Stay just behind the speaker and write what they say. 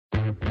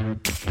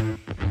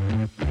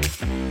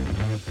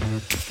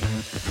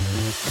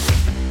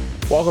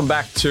Welcome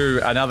back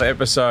to another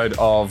episode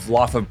of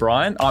Life of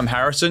Brian. I'm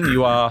Harrison.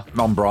 You are...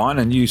 I'm Brian,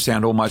 and you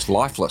sound almost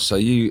lifeless. So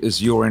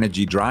is your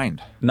energy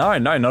drained? No,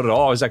 not at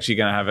all. I was actually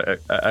going to have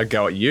a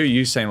go at you.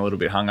 You seem a little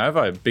bit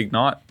hungover. Big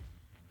night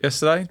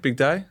yesterday, big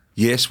day.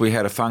 Yes, we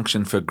had a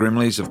function for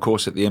Grimley's, of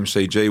course, at the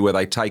MCG where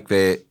they take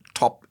their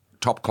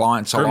top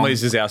clients along.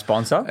 Grimley's is our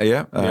sponsor.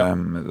 Yeah,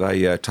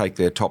 they take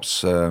their top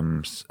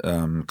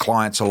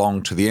clients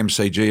along to the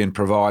MCG and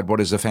provide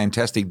what is a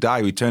fantastic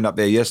day. We turned up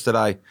there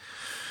yesterday,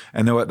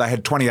 and they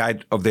had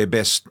 28 of their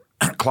best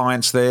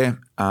clients there.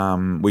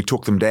 We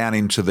took them down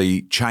into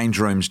the change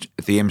rooms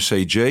at the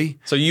MCG.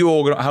 So you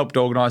helped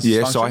organise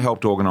this function? Yes, I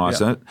helped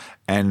organise it,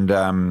 and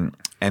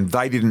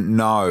they didn't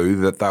know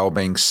that they were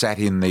being sat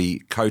in the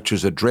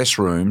coach's address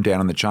room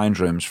down in the change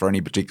rooms for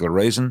any particular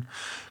reason.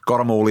 Got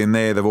them all in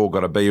there. They've all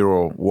got a beer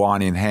or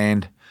wine in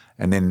hand.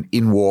 And then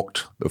in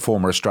walked the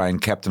former Australian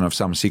captain of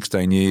some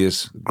 16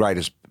 years,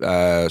 greatest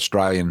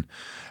Australian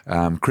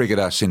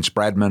cricketer since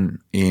Bradman,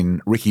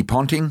 in Ricky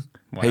Ponting.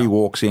 Wow. He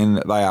walks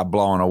in. They are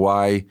blown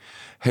away.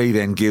 He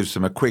then gives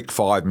them a quick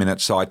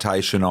 5-minute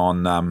citation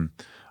on the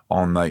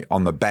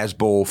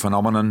Bazball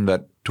phenomenon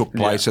that took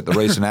place at the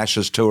recent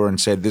Ashes tour, and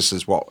said, this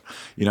is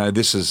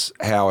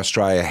how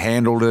Australia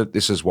handled it.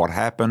 This is what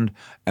happened.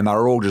 And they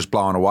were all just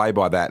blown away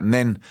by that. And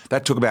then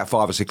that took about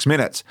 5 or 6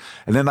 minutes.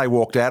 And then they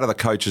walked out of the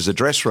coach's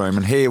address room,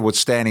 and here was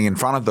standing in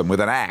front of them with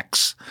an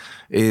axe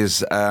is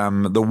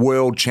the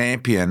world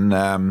champion,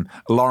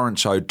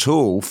 Lawrence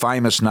O'Toole,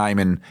 famous name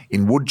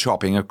in wood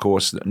chopping, of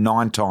course,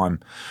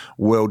 9-time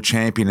world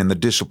champion in the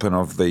discipline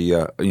of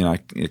the,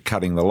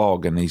 cutting the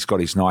log. And he's got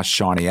his nice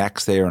shiny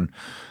axe there, and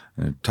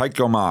take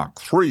your mark,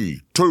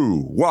 3,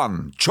 2,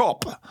 1,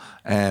 chop,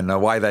 and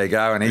away they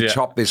go. And he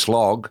chopped this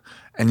log,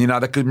 and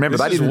they could remember.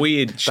 This is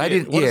weird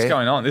shit. What is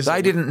going on?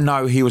 They didn't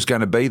know he was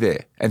going to be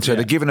there, and so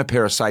they're given a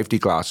pair of safety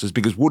glasses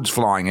because wood's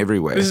flying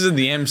everywhere. This is in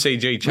the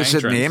MCG change rooms. This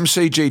is in the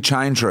MCG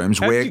change rooms.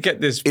 How did you get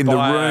this in the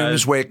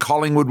rooms where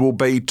Collingwood will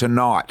be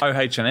tonight.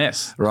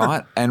 OH&S.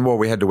 Right? And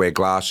we had to wear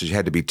glasses. You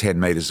had to be 10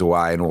 metres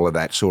away and all of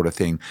that sort of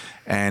thing.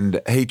 And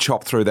he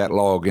chopped through that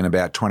log in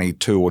about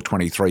 22 or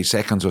 23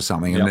 seconds or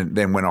something, and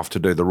then went off to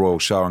do the Royal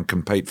Show and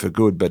compete for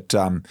good. But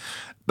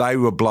they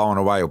were blown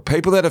away.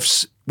 People that have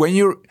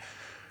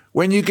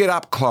when you get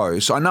up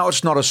close, I know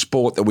it's not a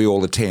sport that we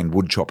all attend,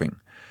 wood chopping,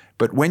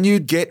 but when you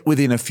get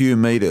within a few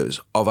metres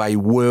of a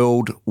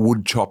world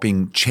wood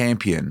chopping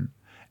champion,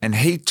 and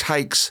he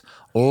takes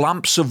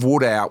lumps of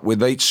wood out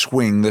with each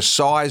swing the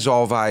size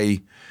of a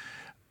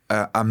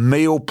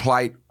meal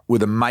plate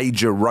with a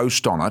major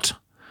roast on it,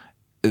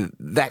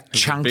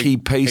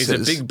 pieces. He's a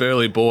big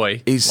burly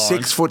boy. He's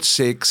Lawrence.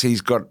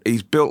 6'6".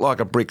 He's built like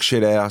a brick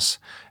shit house.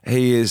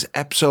 He is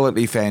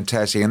absolutely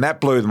fantastic, and that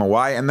blew them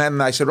away. And then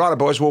they said, "Right,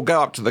 boys, we'll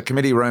go up to the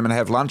committee room and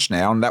have lunch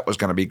now." And that was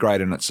going to be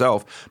great in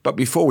itself. But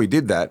before we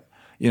did that,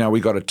 we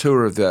got a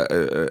tour of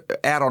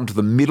out onto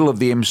the middle of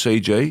the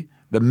MCG.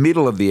 The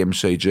middle of the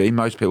MCG,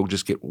 most people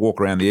just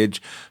walk around the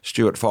edge.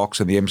 Stuart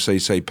Fox and the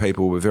MCC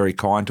people were very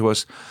kind to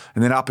us.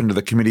 And then up into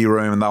the committee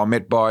room, and they were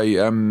met by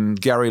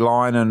Gary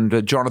Lyon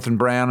and Jonathan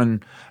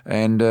Brown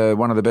and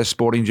one of the best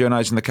sporting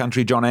journos in the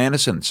country, John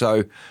Anderson.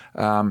 So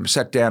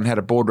sat down, had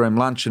a boardroom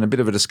lunch and a bit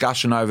of a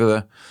discussion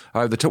over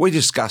the we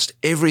discussed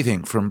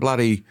everything from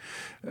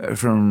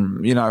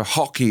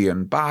hockey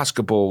and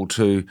basketball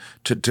to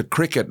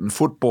cricket and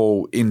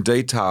football in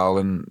detail,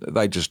 and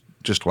they just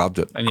loved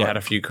it. And you had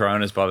a few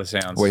Coronas by the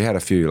sounds. We had a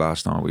few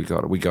last night. We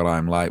got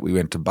home late. We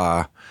went to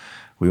Bar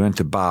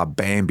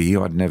Bambi.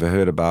 I'd never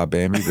heard of Bar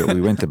Bambi, but we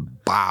went to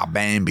Bar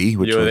Bambi.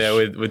 Which you were there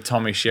with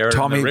Tommy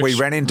Sheridan. We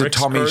ran into Rick's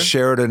Tommy crew.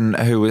 Sheridan,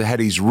 who had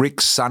his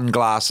Rick's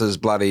sunglasses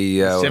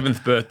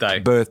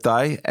 7th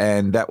birthday,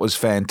 and that was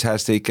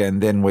fantastic.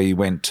 And then we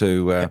went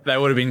to... they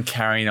would have been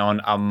carrying on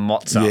a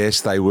mozza.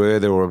 Yes, they were.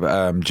 There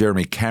were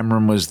Jeremy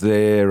Cameron was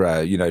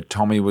there.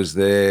 Tommy was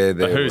there.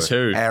 The who's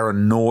who.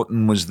 Aaron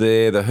Norton was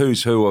there. The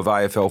who's who of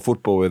AFL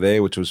football were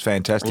there, which was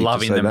fantastic.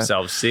 Loving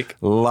themselves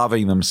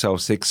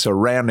sick,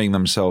 surrounding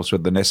themselves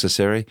with the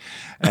necessary,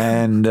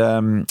 and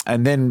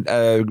then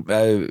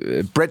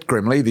Brett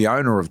Grimley, the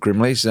owner of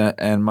Grimley's,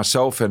 and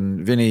myself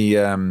and Vinny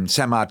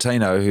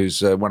Sammartino,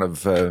 who's one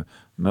of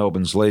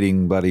Melbourne's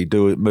leading bloody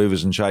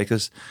movers and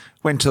shakers,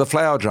 went to the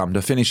Flower Drum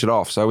to finish it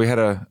off. So we had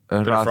a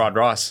bit of fried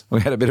rice.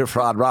 We had a bit of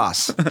fried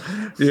rice.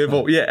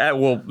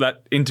 That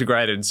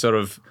integrated sort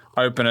of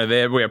opener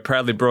there. We are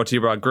proudly brought to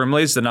you by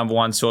Grimley's, the number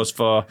one source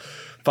for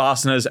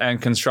fasteners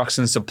and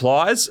construction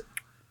supplies.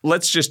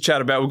 Let's just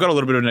chat about, we've got a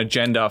little bit of an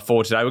agenda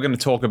for today. We're going to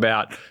talk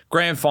about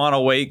grand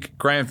final week,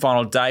 grand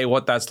final day,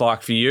 what that's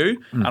like for you.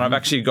 Mm-hmm. And I've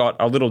actually got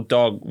a little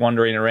dog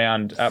wandering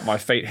around at my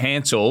feet,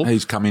 Hansel.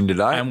 He's come in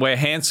today. And where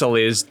Hansel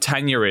is,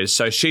 Tania is.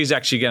 So she's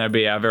actually going to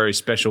be our very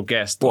special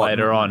guest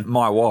later on.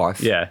 My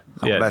wife? Yeah.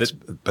 That's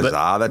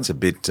bizarre. That's a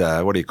bit,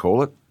 what do you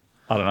call it?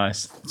 I don't know.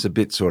 It's a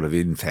bit sort of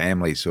in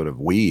family, sort of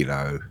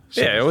weirdo.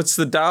 It's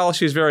the Darl.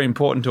 She's very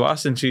important to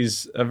us, and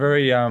she's a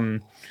very...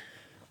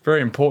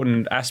 very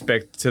important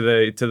aspect to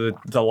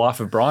the life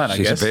of Brian, I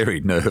guess. She's very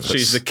nervous.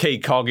 She's the key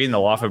cog in the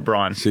life of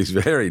Brian. She's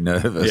very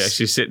nervous. Yeah,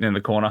 she's sitting in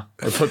the corner.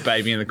 We'll put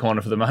baby in the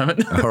corner for the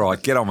moment. All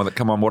right, get on with it.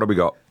 Come on, what have we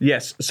got?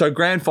 Yes. So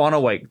grand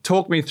final week.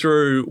 Talk me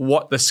through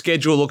what the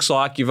schedule looks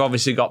like. You've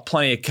obviously got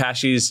plenty of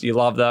cashies. You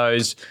love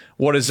those.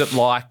 What is it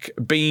like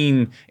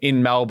being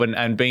in Melbourne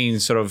and being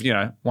sort of,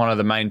 one of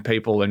the main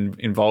people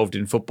involved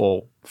in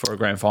football for a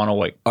grand final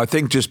week? I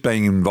think just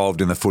being involved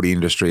in the footy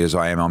industry as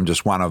I am, I'm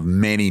just one of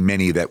many,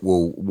 many that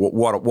will.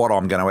 What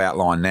I'm going to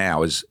outline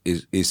now is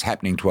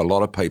happening to a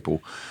lot of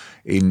people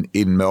in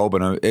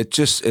Melbourne. It's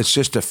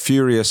just a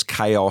furious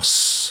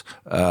chaos.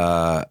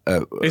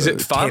 Is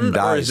it fun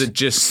or is it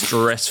just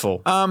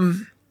stressful?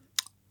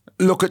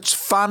 Look, it's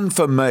fun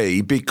for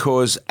me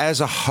because as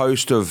a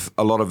host of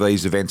a lot of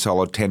these events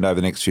I'll attend over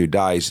the next few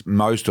days,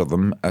 most of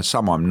them,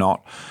 some I'm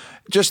not,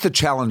 just the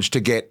challenge to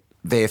get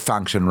their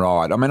function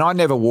right. I mean, I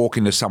never walk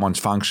into someone's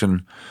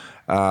function,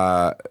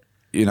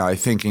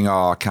 thinking,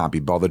 I can't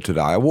be bothered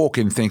today. I walk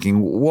in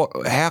thinking,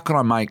 how can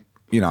I make,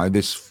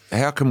 this,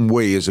 how can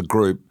we as a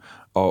group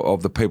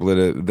of the people that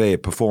are there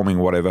performing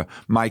whatever,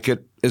 make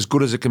it as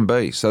good as it can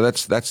be? So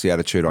that's the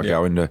attitude I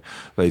go into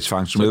these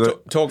functions with.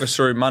 So talk us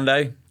through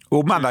Monday.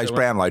 Well, Monday's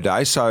Brownlow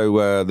Day,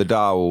 so the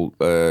Darl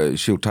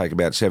she'll take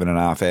about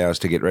 7.5 hours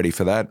to get ready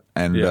for that,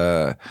 and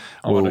I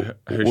wonder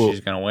who she's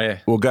going to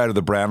wear. We'll go to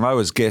the Brownlow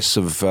as guests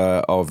of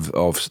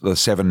the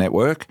Seven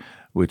Network,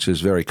 which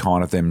is very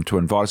kind of them to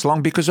invite us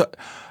along because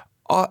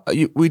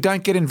we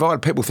don't get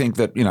invited. People think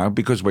that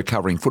because we're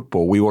covering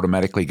football, we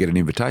automatically get an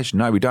invitation.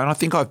 No, we don't. I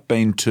think I've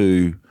been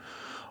to.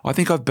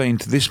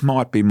 This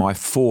might be my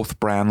fourth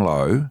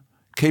Brownlow.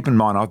 Keep in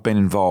mind, I've been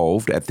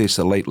involved at this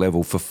elite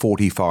level for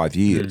 45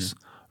 years.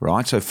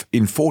 Right, so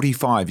in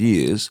 45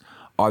 years,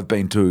 I've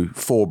been to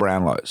 4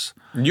 Brownlows.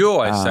 You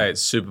always say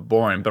it's super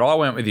boring, but I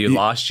went with you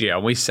last year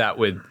and we sat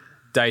with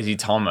Daisy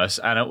Thomas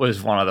and it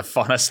was one of the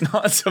funnest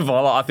nights of my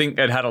life. I think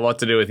it had a lot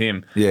to do with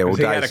him. Yeah, well,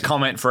 he had a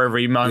comment for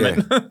every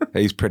moment. Yeah,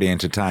 he's pretty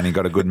entertaining,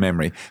 got a good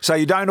memory. So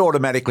you don't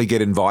automatically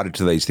get invited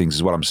to these things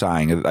is what I'm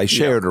saying. They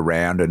share it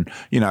around and,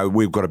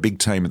 we've got a big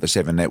team at the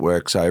Seven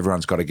Network, so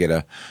everyone's got to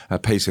get a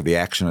piece of the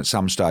action at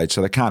some stage.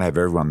 So they can't have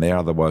everyone there,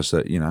 otherwise,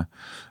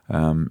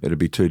 it'd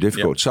be too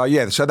difficult.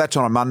 Yep. So that's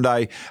on a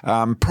Monday.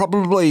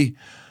 Probably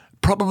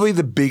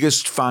the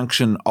biggest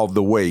function of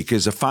the week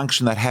is a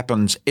function that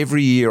happens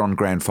every year on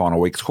Grand Final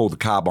week. It's called the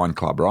Carbine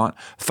Club, right?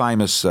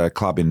 Famous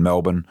club in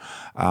Melbourne.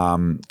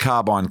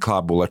 Carbine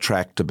Club will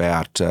attract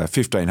about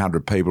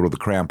 1,500 people to the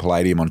Crown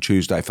Palladium on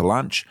Tuesday for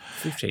lunch.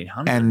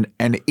 1,500?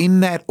 And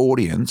in that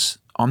audience,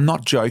 I'm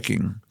not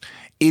joking,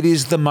 it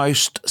is the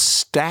most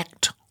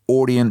stacked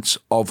audience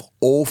of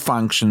all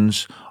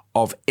functions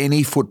of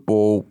any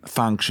football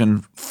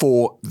function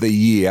for the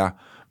year,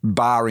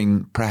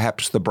 barring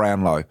perhaps the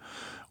Brownlow,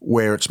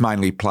 where it's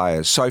mainly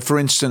players. So, for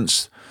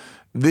instance,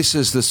 this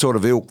is the sort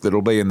of ilk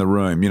that'll be in the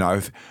room.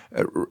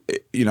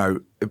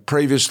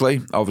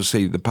 Previously,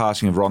 obviously, the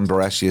passing of Ron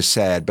Barassi is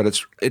sad, but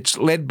it's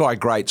led by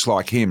greats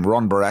like him,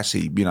 Ron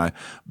Barassi,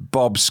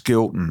 Bob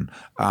Skilton.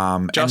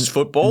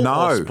 Football?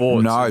 No, or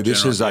sports no.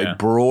 This is a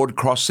broad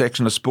cross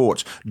section of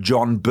sports.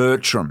 John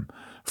Bertram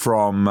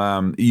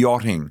from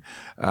yachting.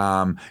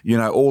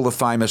 All the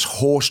famous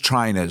horse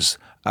trainers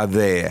are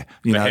there.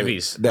 The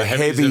heavies. The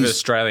heavies of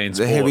Australian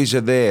sport. The heavies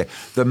are there.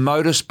 The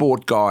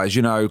motorsport guys,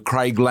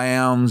 Craig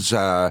Lowndes,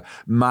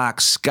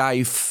 Mark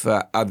Scaife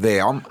are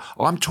there.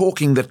 I'm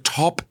talking the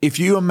top. If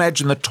you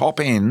imagine the top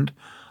end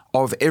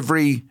of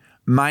every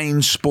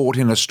main sport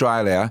in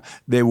Australia,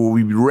 there will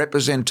be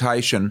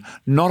representation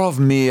not of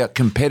mere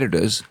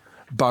competitors,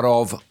 but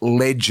of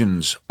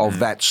legends of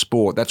that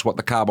sport. That's what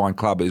the Carbine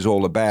Club is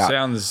all about.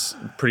 Sounds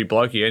pretty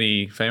blokey.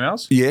 Any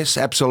females? Yes,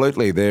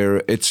 absolutely.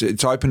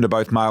 It's open to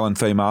both male and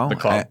female. The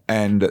club.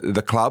 And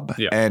the club,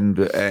 yep.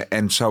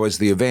 and so is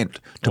the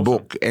event. To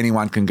book,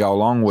 anyone can go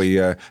along. We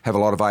have a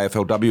lot of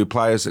AFLW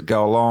players that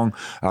go along.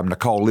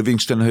 Nicole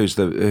Livingston, who's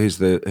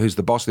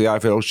the boss of the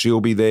AFL,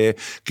 she'll be there.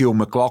 Gil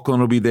McLachlan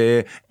will be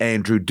there.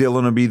 Andrew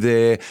Dillon will be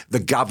there. The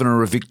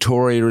Governor of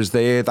Victoria is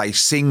there. They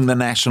sing the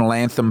national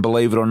anthem,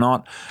 believe it or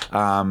not.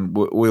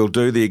 We'll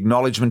do the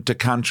acknowledgement to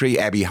country.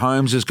 Abby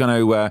Holmes is going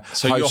to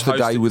host the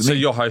day with me. So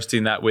you're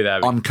hosting that with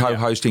Abby? I'm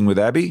co-hosting with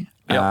Abby.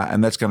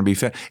 And that's going to be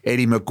fair.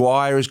 Eddie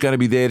Maguire is going to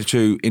be there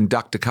to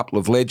induct a couple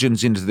of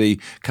legends into the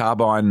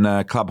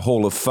Carbine Club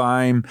Hall of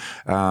Fame.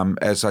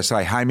 As I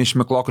say, Hamish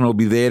McLachlan will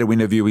be there to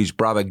interview his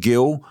brother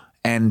Gil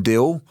and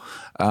Dill,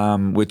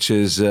 which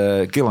is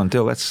Gil and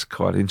Dill. That's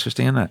quite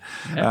interesting, isn't it?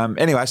 Yeah.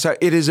 Anyway, so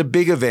it is a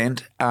big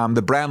event.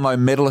 The Brownlow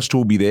medalist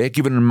will be there,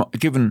 keeping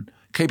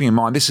in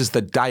mind, this is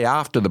the day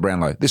after the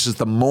Brownlow. This is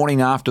the morning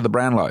after the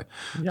Brownlow.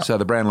 Yep. So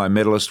the Brownlow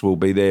medalist will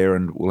be there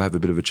and we'll have a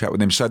bit of a chat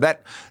with him. So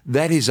that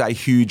is a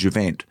huge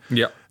event.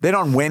 Yep. Then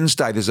on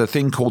Wednesday, there's a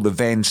thing called the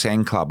Van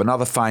Sang Club,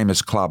 another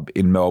famous club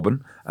in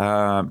Melbourne.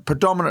 This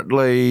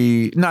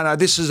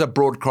is a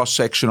broad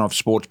cross-section of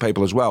sports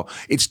people as well.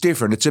 It's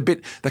different.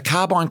 The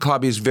Carbine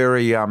Club is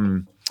very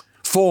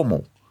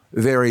formal.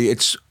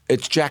 It's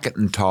jacket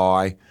and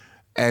tie.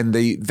 and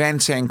the Van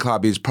Sand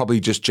Club is probably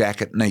just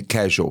jacket, neat,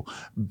 casual,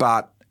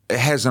 but it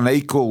has an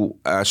equal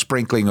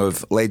sprinkling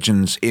of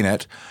legends in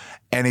it,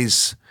 and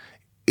is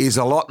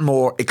a lot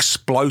more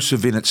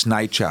explosive in its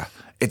nature.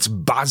 It's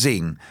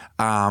buzzing.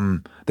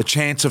 The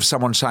chance of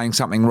someone saying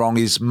something wrong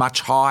is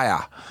much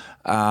higher.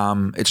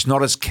 It's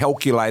not as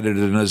calculated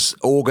and as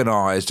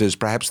organised as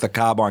perhaps the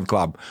Carbine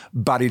Club,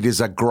 but it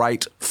is a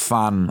great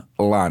fun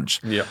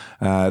lunch. Yep.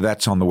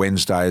 That's on the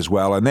Wednesday as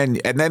well, and then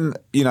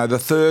the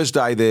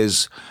Thursday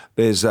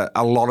there's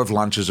a lot of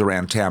lunches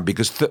around town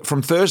because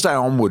from Thursday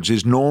onwards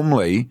is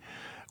normally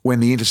when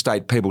the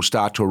interstate people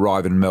start to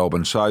arrive in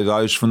Melbourne. So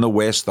those from the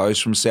West, those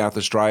from South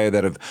Australia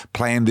that have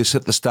planned this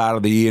at the start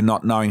of the year,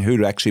 not knowing who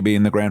to actually be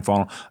in the grand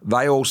final,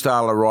 they all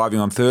start arriving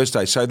on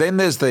Thursday. So then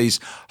there's these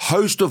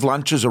host of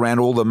lunches around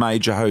all the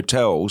major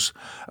hotels,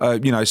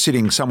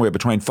 sitting somewhere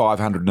between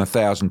 500 and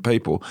 1,000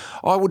 people.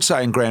 I would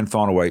say in grand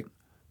final week,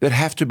 there'd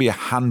have to be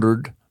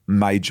 100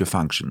 major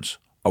functions,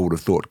 I would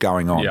have thought,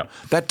 going on. Yeah.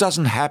 That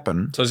doesn't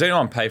happen. So does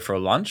anyone pay for a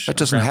lunch? That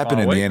doesn't happen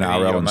in the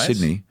NRL in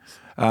Sydney.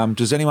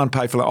 Does anyone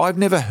pay for lunch? I've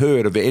never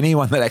heard of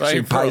anyone that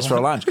actually pays for a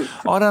lunch.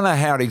 I don't know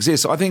how it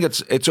exists. I think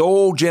it's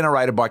all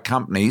generated by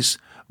companies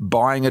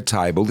buying a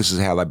table. This is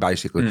how they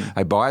basically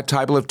they buy a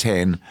table of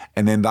 10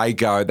 and then they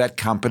go, that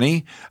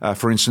company,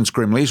 for instance,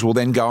 Grimley's, will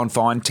then go and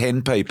find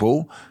 10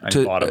 people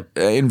to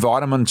invite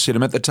them and sit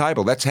them at the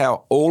table. That's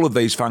how all of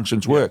these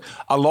functions work.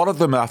 A lot of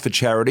them are for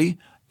charity,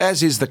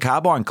 as is the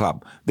Carbine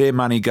Club. Their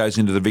money goes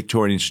into the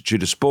Victorian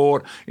Institute of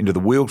Sport, into the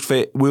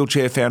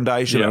Wheelchair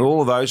Foundation and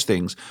all of those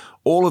things.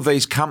 All of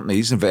these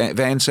companies,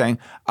 Van saying,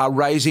 are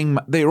raising,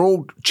 they're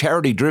all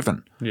charity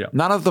driven. Yeah.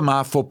 None of them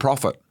are for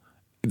profit.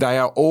 They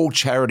are all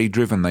charity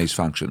driven, these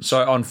functions.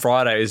 So on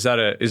Friday, is that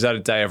a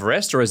day of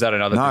rest or is that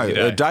another busy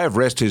day? No, a day of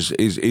rest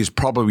is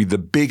probably the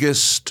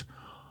biggest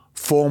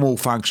formal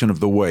function of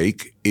the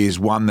week, is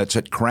one that's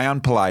at Crown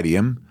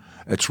Palladium.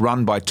 It's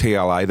run by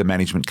TLA, the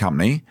management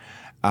company.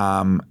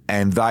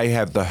 And they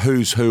have the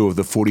who's who of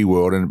the footy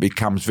world, and it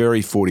becomes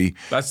very footy.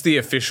 That's the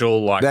official,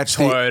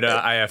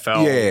 Toyota,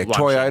 AFL. Yeah, lunch.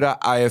 Toyota,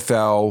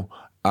 AFL,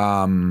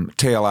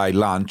 TLA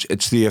lunch.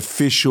 It's the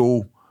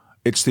official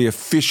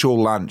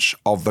lunch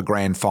of the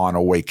grand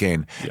final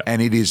weekend,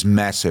 and it is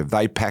massive.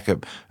 They pack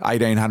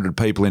 1,800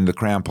 people into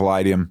Crown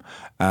Palladium,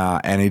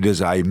 and it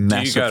is a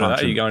massive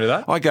function. Are you going to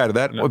that? I go to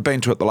that. I've been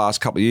to it the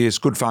last couple of years.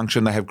 Good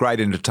function. They have great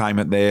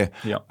entertainment there.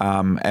 Yep.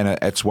 And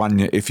it's one.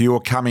 If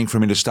you're coming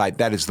from interstate,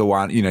 that is the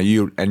one.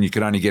 You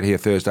can only get here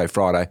Thursday,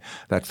 Friday.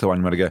 That's the one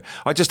you want to go.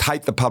 I just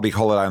hate the public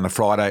holiday on the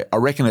Friday. I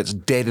reckon it's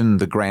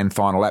deadened the grand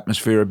final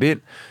atmosphere a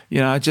bit.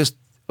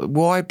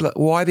 Why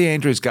the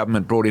Andrews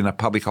government brought in a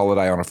public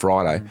holiday on a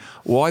Friday?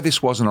 Why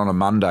this wasn't on a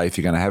Monday if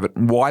you're going to have it?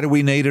 Why do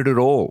we need it at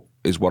all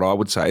is what I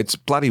would say. It's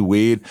bloody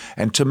weird.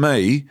 And to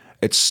me,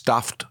 it's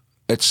stuffed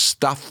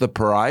the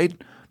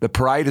parade. The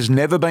parade has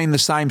never been the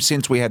same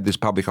since we had this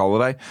public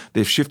holiday.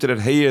 They've shifted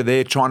it here,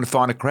 there, trying to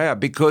find a crowd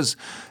because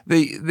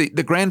the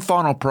grand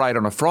final parade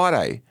on a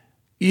Friday,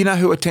 you know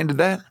who attended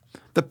that?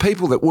 The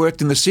people that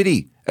worked in the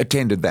city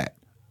attended that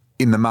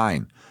in the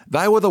main.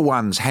 They were the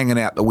ones hanging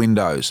out the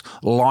windows,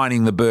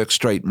 lining the Burke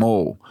Street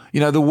Mall.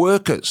 The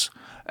workers,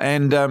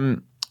 and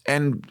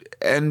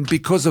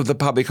because of the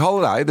public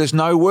holiday, there's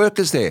no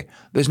workers there.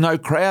 There's no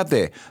crowd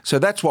there. So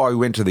that's why we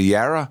went to the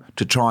Yarra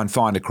to try and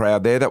find a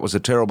crowd there. That was a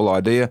terrible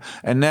idea.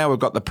 And now we've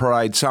got the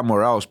parade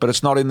somewhere else, but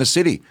it's not in the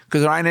city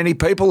because there ain't any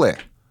people there.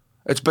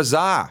 It's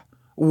bizarre.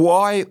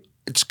 Why?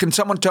 Can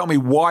someone tell me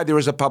why there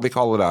is a public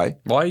holiday?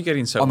 Why are you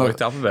getting so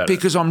worked up about it?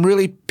 Because I'm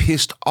really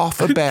pissed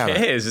off about it.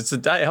 Who cares? It's a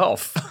day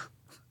off.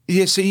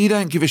 Yeah, so you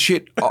don't give a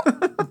shit.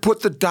 Put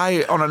the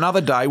day on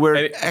another day where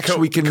we can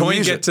use it. Can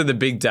we get to the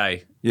big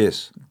day?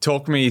 Yes.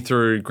 Talk me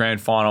through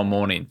grand final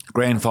morning.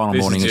 Grand final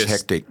morning is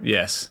hectic.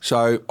 Yes.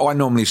 So I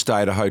normally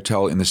stay at a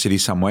hotel in the city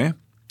somewhere,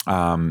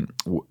 and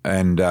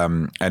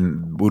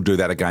we'll do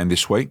that again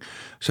this week.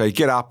 So you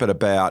get up at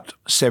about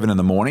 7 in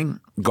the morning,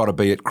 got to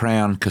be at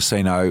Crown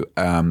Casino.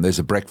 There's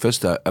a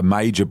breakfast, a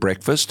major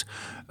breakfast,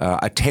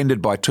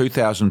 attended by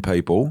 2,000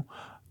 people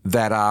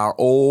that are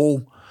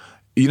all...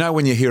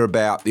 when you hear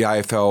about the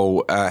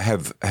AFL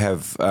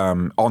have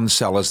on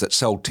sellers that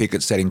sell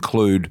tickets that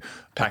include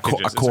a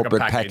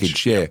corporate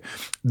package. Yeah.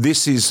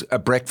 This is a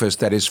breakfast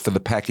that is for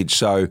the package.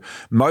 So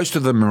most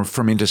of them are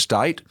from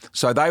interstate.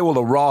 So they will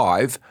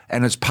arrive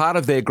and as part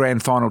of their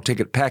grand final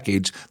ticket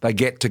package, they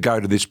get to go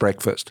to this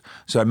breakfast.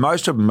 So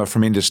most of them are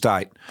from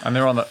interstate. And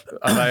are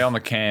they on the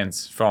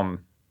cans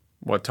from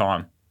what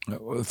time?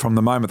 From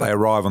the moment they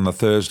arrive on the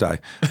Thursday,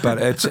 but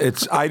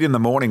it's 8 in the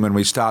morning when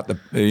we start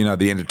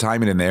the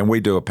entertainment in there, and we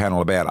do a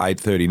panel about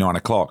 8:30, 9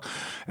 o'clock,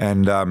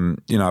 and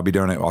I'll be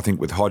doing it I think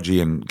with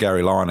Hodgie and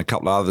Gary Lyon, a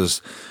couple of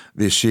others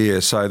this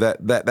year, so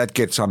that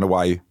gets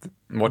underway.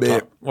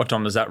 What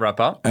time does that wrap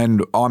up?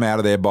 And I'm out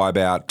of there by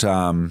about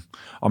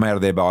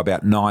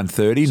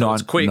 9:30. So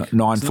it's quick.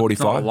 9:45. It's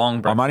not a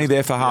long breakfast. I'm only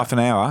there for half an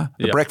hour.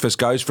 The breakfast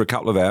goes for a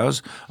couple of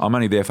hours. I'm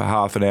only there for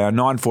half an hour.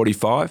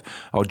 9:45.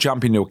 I'll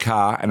jump into a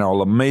car and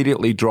I'll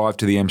immediately drive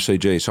to the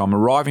MCG. So I'm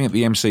arriving at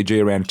the MCG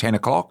around 10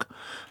 o'clock.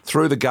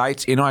 Through the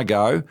gates, in I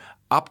go.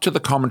 up to the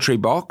commentary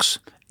box,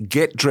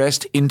 get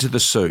dressed into the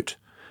suit.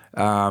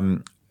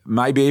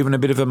 Maybe even a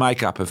bit of a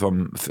makeup if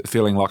I'm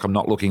feeling like I'm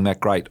not looking that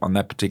great on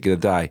that particular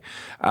day.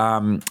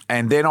 And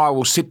then I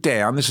will sit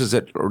down. This is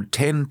at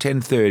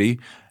 10:30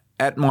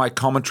 at my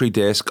commentary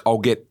desk. I'll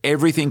get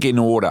everything in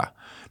order.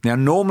 Now,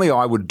 normally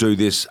I would do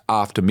this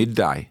after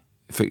midday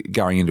for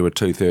going into a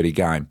 2:30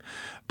 game.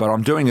 But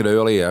I'm doing it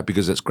earlier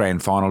because it's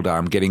grand final day.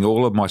 I'm getting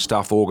all of my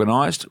stuff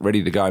organised,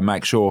 ready to go,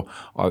 make sure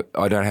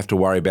I don't have to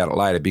worry about it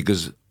later,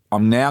 because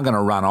I'm now going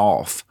to run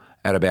off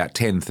at about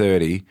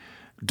 10:30,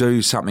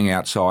 do something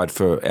outside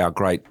for our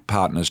great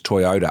partners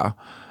Toyota,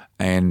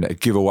 and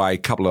give away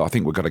I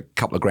think we've got a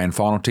couple of grand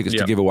final tickets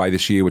to give away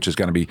this year, which is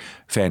going to be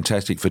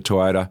fantastic for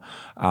Toyota,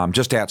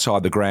 just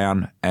outside the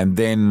ground. And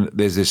then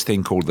there's this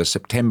thing called the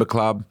September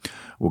Club.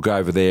 We'll go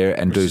over there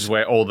and This is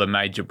where all the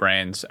major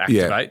brands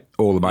activate. Yeah,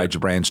 all the major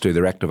brands do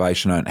their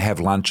activation and have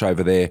lunch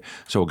over there.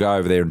 So we'll go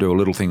over there and do a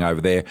little thing over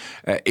there.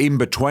 In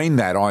between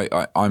that,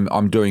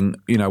 I'm doing,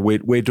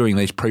 we're doing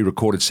these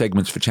pre-recorded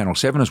segments for Channel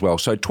 7 as well.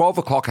 So 12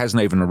 o'clock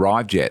hasn't even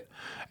arrived yet,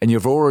 and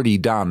you've already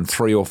done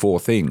 3 or 4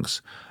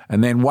 things.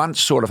 And then once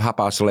sort of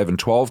 11:30,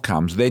 12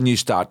 comes, then you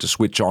start to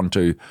switch on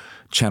to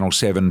Channel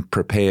 7,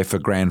 prepare for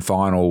grand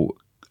final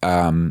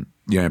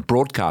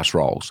broadcast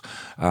roles.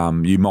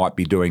 You might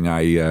be doing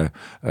a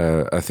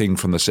thing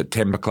from the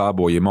September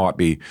Club, or you might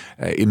be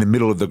in the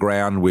middle of the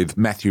ground with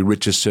Matthew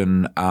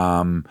Richardson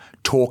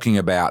talking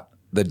about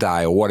the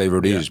day or whatever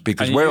it is.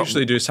 Because we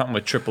usually do something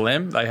with Triple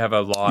M. They have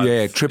a live.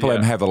 Yeah, Triple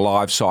M have a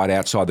live site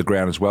outside the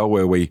ground as well,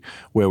 where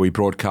we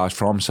broadcast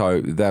from.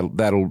 So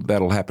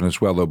that'll happen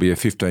as well. There'll be a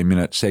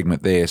 15-minute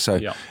segment there. So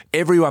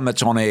everyone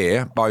that's on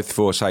air, both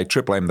for say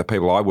Triple M, the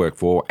people I work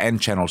for,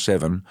 and Channel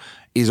 7,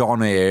 is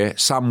on air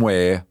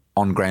somewhere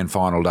on grand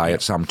final day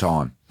at some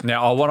time.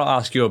 Now, I want to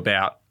ask you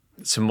about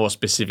some more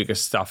specific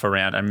stuff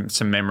around and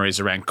some memories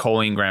around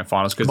calling grand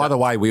finals. By the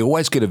way, we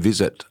always get a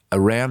visit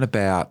around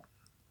about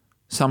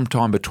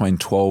sometime between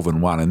 12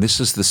 and 1, and this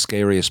is the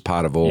scariest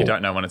part of all. You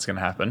don't know when it's going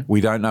to happen.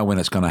 We don't know when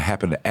it's going to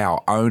happen.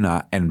 Our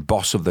owner and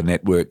boss of the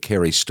network,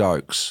 Kerry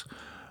Stokes,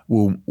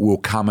 will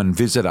come and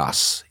visit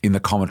us in the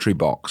commentary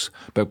box.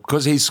 But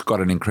because he's got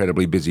an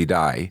incredibly busy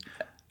day.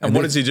 And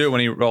what does he do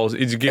when he rolls?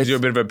 Is he gives you a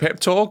bit of a pep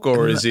talk,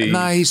 or is he?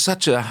 No, he's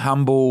such a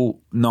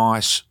humble,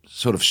 nice,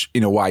 sort of,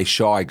 in a way,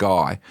 shy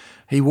guy.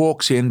 He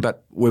walks in,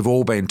 but we've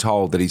all been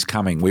told that he's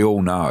coming. We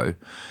all know.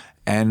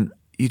 And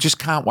you just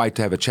can't wait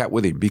to have a chat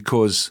with him,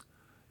 because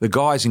the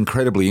guy's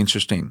incredibly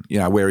interesting,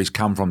 where he's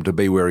come from to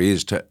be where he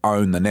is, to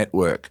own the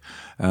network.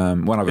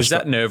 Is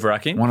that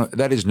nerve-wracking?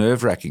 That is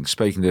nerve-wracking,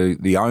 speaking to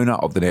the owner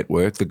of the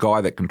network, the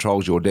guy that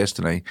controls your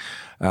destiny,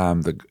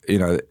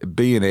 the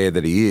billionaire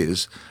that he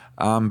is.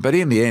 But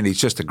in the end,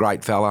 he's just a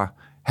great fella.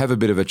 Have a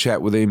bit of a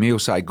chat with him. He'll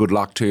say good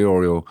luck to you,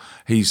 or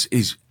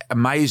he's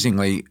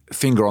amazingly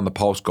finger on the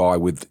pulse guy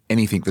with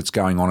anything that's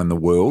going on in the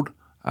world.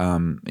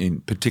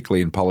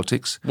 Particularly in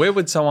politics. Where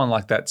would someone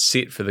like that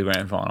sit for the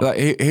grand final?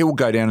 He will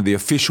go down to the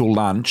official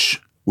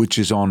lunch, which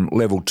is on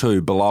level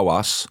 2 below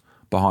us,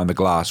 behind the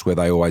glass, where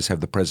they always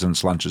have the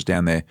president's lunches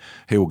down there.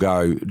 He will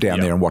go down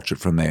there and watch it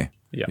from there.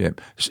 Yeah.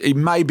 He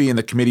may be in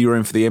the committee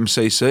room for the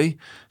MCC.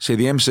 See,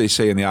 the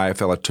MCC and the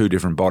AFL are 2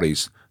 different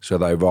bodies, so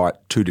they invite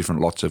 2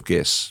 different lots of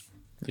guests.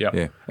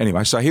 Yeah.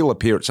 Anyway, so he'll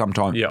appear at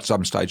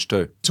some stage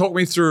too. Talk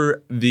me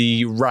through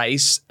the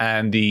race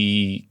and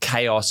the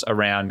chaos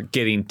around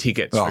getting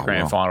tickets for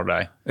grand final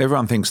day.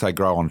 Everyone thinks they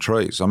grow on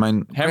trees. I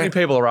mean, how many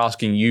people are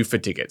asking you for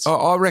tickets?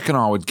 I reckon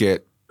I would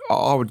get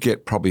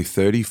probably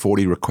 30,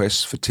 40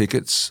 requests for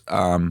tickets.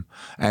 And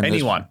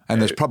anyone.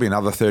 There's probably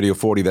another 30 or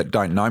 40 that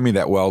don't know me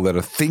that well that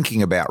are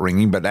thinking about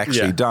ringing but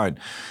actually don't.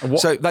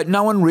 So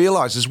no one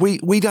realises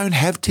we don't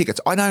have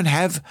tickets. I don't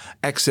have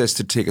access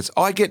to tickets.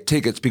 I get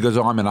tickets because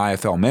I'm an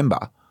AFL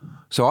member.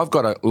 So I've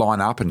got to line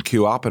up and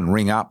queue up and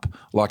ring up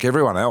like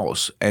everyone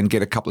else and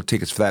get a couple of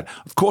tickets for that.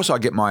 Of course, I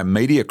get my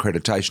media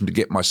accreditation to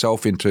get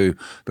myself into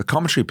the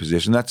commentary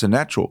position. That's a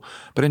natural.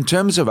 But in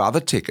terms of other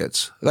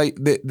tickets,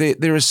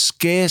 they're as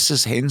scarce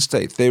as hen's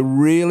teeth. They're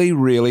really,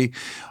 really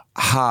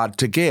hard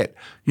to get.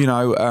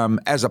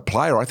 As a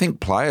player, I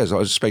think players, I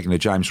was speaking to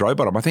James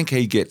Rowbottom, I think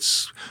he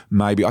gets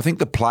I think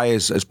the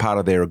players, as part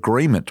of their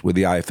agreement with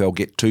the AFL,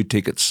 get 2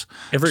 tickets.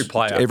 Every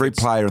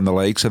player in the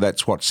league. So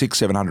that's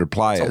 600-700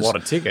 players. That's a lot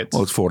of tickets.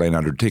 Well, it's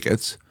 1,400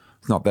 tickets.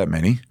 It's not that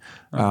many.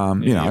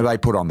 They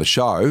put on the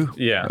show.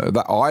 Yeah.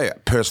 I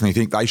personally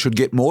think they should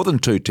get more than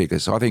 2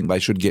 tickets. I think they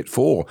should get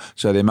 4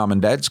 so their mum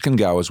and dads can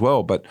go as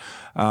well. But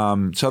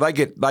so they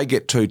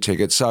get 2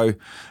 tickets. So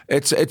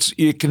it's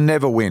you can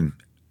never win.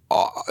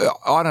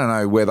 I don't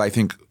know where they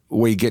think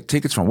we get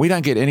tickets from. We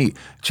don't get any.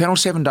 Channel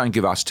 7 don't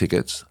give us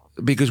tickets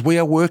because we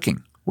are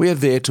working. We are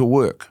there to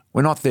work.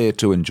 We're not there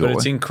to enjoy. But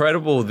it's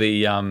incredible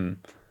the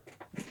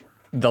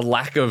the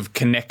lack of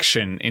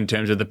connection in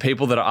terms of the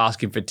people that are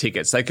asking for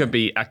tickets. They could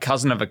be a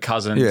cousin of a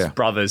cousin's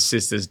brother's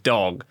sister's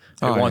dog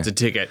who wants a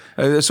ticket.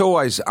 There's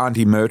always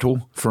Auntie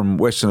Myrtle from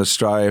Western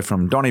Australia,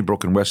 from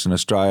Donnybrook in Western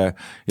Australia.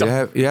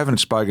 You haven't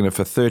spoken to her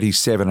for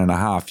 37 and a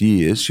half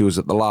years. She was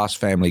at the last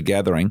family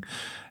gathering,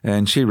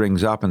 and she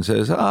rings up and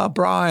says, "Oh,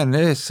 Brian,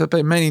 yes, I've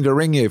been meaning to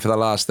ring you for the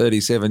last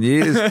 37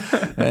 years,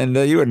 and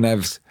you wouldn't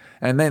have."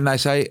 And then they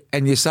say,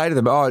 and you say to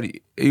them, "Oh,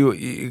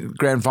 you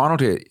grand final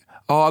to you.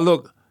 Oh,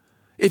 look,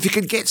 if you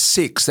could get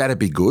 6, that'd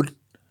be good.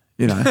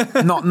 You know,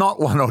 not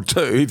 1 or 2.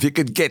 If you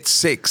could get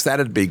 6,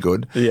 that'd be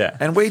good." Yeah.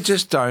 And we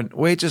just don't.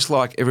 We're just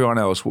like everyone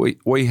else.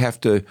 We have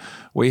to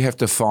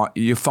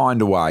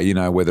find a way. You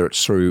know, whether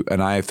it's through an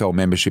AFL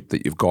membership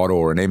that you've got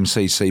or an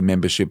MCC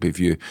membership if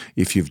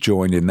you've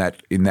joined in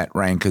that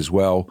rank as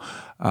well.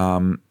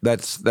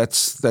 That's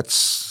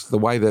the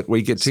way that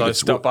we get tickets.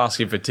 So stop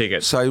asking for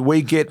tickets. So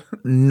we get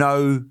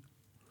no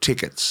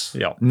tickets,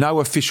 no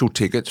official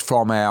tickets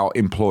from our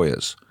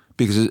employers.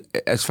 Because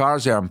as far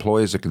as our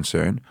employers are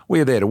concerned, we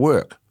are there to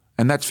work.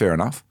 And that's fair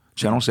enough.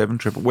 Channel 7,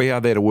 we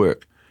are there to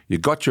work.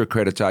 You've got your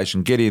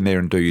accreditation, get in there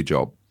and do your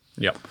job.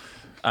 Yep.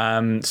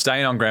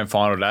 Staying on grand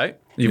final day,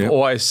 you've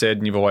always said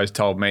and you've always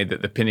told me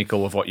that the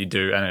pinnacle of what you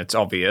do, and it's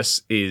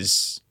obvious,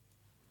 is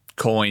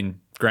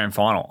calling grand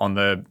final on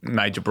the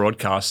major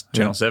broadcast,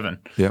 Channel 7.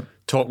 Yep.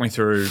 Talk me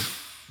through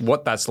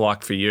what that's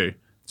like for you.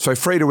 So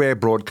free-to-air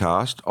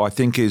broadcast, I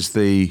think it's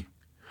the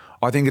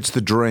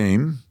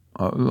dream.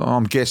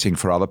 I'm guessing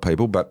for other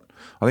people, but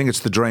I think it's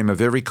the dream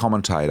of every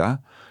commentator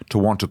to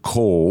want to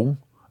call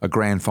a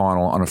grand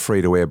final on a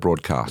free-to-air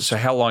broadcast. So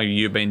how long have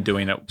you been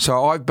doing it?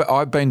 So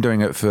I've been doing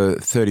it for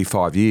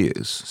 35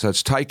 years. So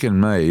it's taken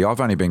me,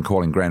 I've only been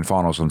calling grand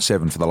finals on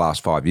 7 for the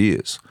last 5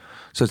 years.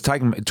 So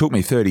it took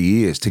me 30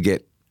 years to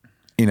get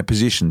in a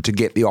position to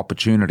get the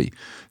opportunity.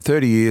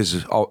 30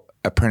 years of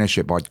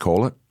apprenticeship, I'd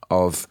call it,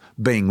 of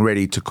being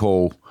ready to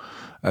call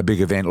a big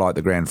event like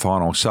the grand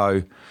final.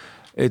 So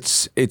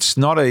it's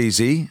not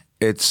easy.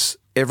 It's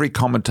every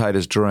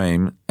commentator's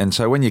dream. And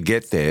so when you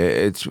get there,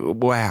 it's,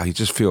 wow, you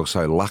just feel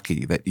so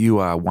lucky that you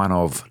are one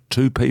of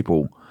 2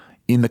 people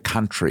in the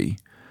country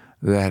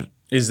that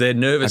is there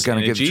nervous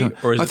energy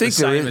or is it the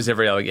same as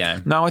every other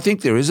game? No, I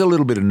think there is a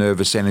little bit of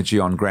nervous energy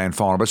on grand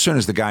final, but as soon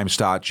as the game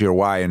starts, you're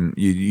away and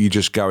you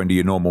just go into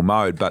your normal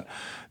mode. But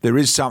there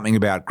is something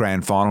about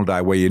grand final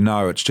day where you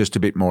know it's just a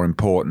bit more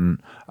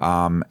important,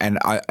 and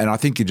I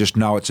think you just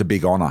know it's a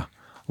big honour.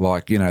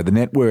 Like, you know, the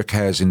network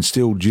has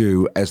instilled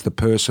you as the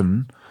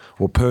person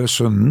or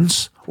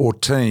persons or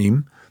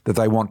team that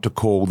they want to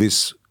call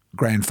this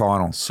grand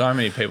final. So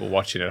many people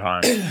watching at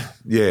home.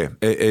 Yeah,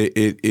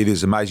 it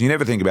is amazing. You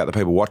never think about the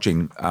people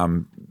watching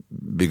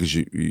because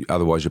you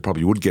otherwise you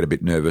probably would get a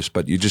bit nervous,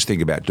 but you just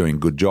think about doing a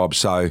good job.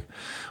 So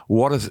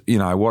what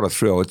a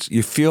thrill.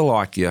 You feel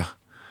like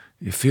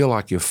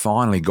you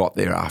finally got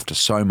there after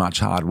so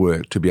much hard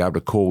work to be able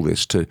to call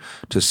this, to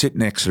sit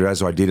next to,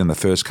 as I did in the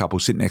first couple,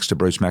 sit next to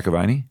Bruce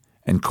McAvaney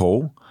and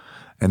call,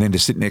 and then to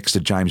sit next to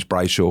James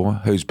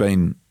Brayshaw, who's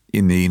been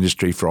in the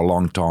industry for a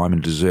long time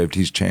and deserved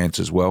his chance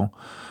as well.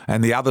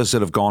 And the others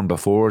that have gone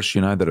before us,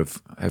 you know, that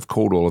have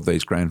called all of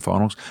these grand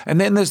finals. And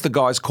then there's the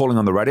guys calling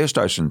on the radio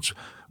stations,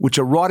 which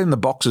are right in the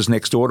boxes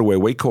next door to where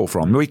we call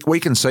from. We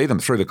can see them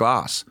through the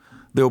glass.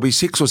 There will be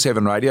 6 or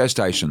 7 radio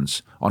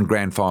stations on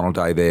grand final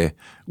day there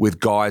with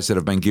guys that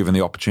have been given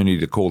the opportunity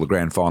to call the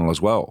grand final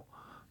as well.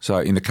 So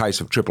in the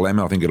case of Triple M,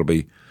 I think it'll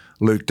be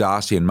Luke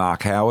Darcy and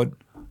Mark Howard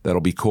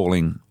that'll be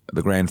calling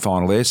the grand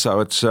final there. So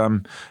it's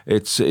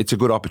a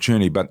good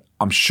opportunity, but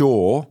I'm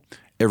sure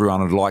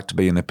everyone would like to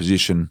be in the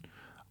position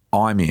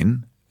I'm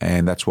in,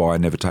 and that's why I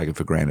never take it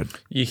for granted.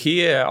 You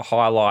hear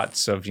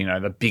highlights of, you know,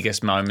 the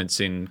biggest moments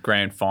in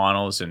grand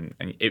finals and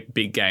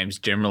big games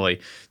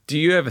generally. Do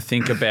you ever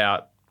think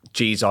about,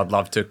 geez, I'd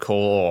love to call,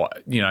 or,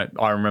 you know,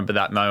 I remember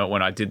that moment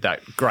when I did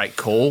that great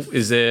call?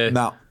 Is there...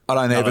 No, I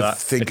don't ever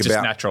think it's about...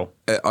 just natural.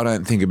 I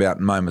don't think about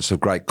moments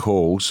of great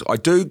calls. I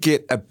do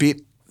get a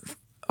bit...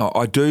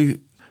 I do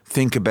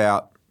think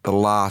about the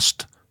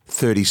last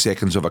 30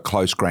 seconds of a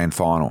close grand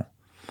final.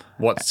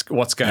 What's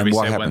going to be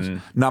said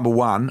when... Number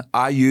one,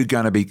 are you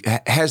going to be...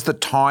 Has the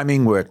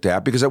timing worked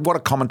out? Because what a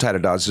commentator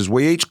does is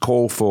we each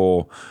call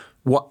for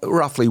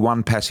roughly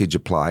one passage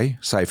of play,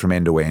 say from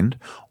end to end,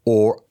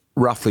 or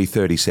roughly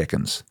 30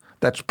 seconds.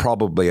 That's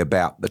probably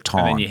about the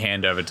time. And then you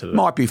hand over to the...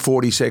 Might be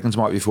 40 seconds,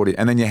 might be 40,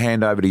 and then you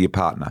hand over to your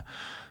partner.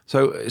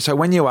 So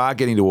when you are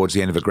getting towards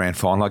the end of a grand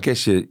final, I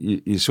guess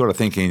you're sort of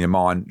thinking in your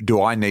mind,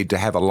 do I need to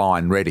have a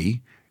line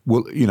ready?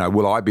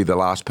 Will I be the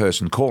last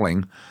person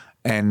calling?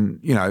 And,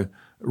 you know,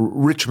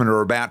 Richmond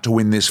are about to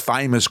win this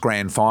famous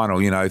grand final,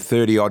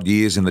 30-odd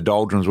years in the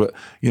doldrums.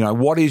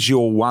 What is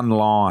your one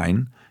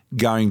line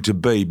going to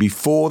be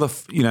before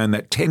in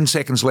that 10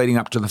 seconds leading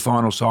up to the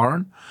final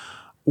siren?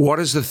 What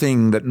is the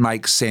thing that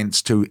makes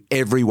sense to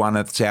everyone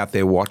that's out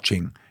there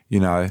watching?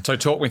 So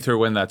talk me through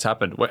when that's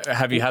happened.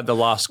 Have you had the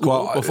last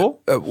call before?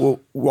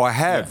 Well, I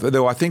have.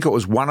 Though I think it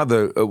was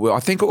I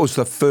think it was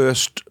the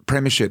first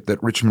premiership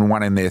that Richmond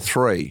won in their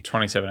 3.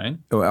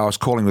 2017. I was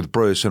calling with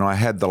Bruce, and I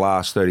had the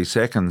last 30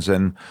 seconds,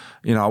 and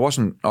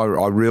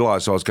I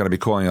realised I was going to be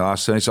calling the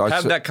last 30. So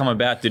how did that come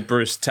about? Did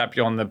Bruce tap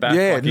you on the back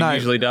like he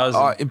usually does?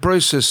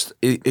 Bruce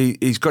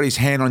he's got his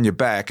hand on your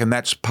back, and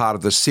that's part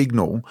of the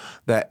signal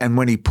and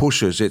when he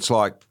pushes, it's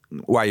like,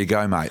 way you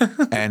go, mate.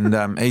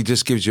 And he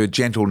just gives you a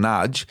gentle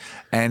nudge,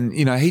 and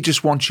he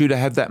just wants you to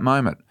have that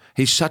moment.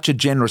 He's such a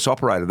generous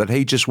operator that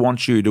he just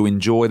wants you to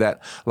enjoy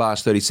that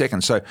last 30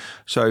 seconds.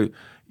 So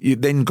you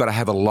then got to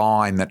have a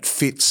line that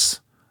fits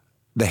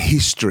the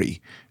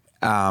history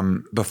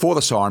before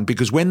the siren,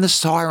 because when the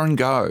siren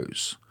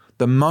goes,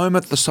 the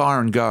moment the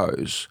siren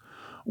goes,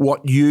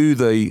 what you,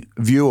 the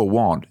viewer,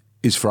 want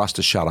is for us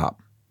to shut up.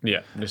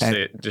 Yeah,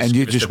 and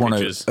you just want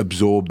to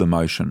absorb the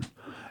motion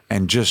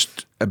and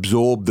just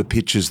absorb the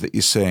pictures that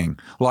you're seeing.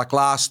 Like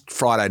last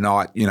Friday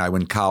night,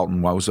 when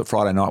Carlton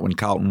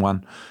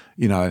won,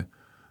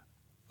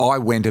 I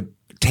went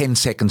 10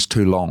 seconds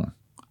too long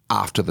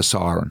after the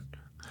siren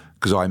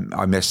because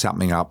I messed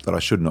something up that I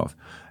shouldn't have.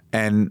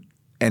 And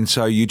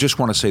so you just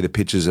want to see the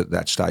pictures at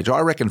that stage. I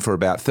reckon for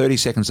about 30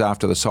 seconds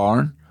after the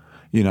siren,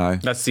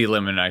 That's the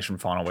elimination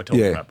final we're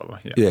talking about, by the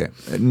way. Yeah.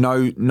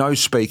 No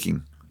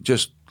speaking.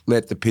 Just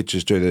let the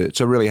pictures do that.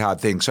 It's a really hard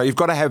thing. So you've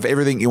got to have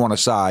everything you want to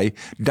say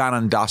done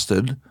and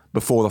dusted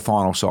before the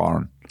final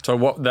siren. So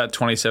what, that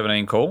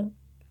 2017 call?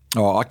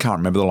 Oh, I can't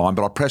remember the line,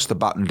 but I pressed the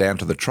button down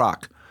to the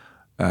truck,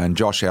 and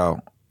Josh,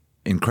 our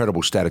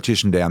incredible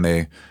statistician down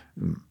there,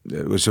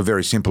 it was a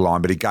very simple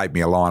line, but he gave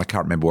me a line, I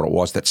can't remember what it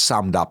was, that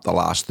summed up the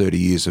last 30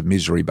 years of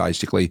misery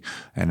basically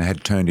and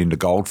had turned into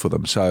gold for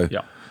them. So,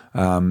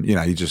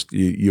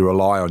 you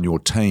rely on your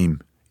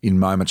team in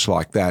moments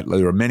like that.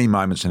 There are many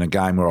moments in a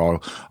game where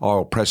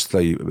I'll press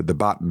the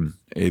button,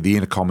 the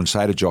intercom, and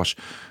say to Josh,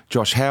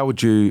 how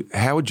would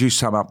you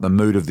sum up the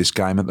mood of this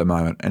game at the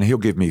moment? And he'll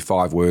give me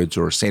 5 words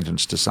or a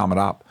sentence to sum it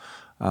up.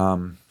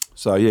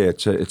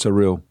 It's a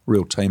real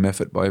team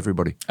effort by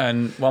everybody.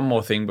 And one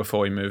more thing before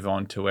we move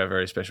on to our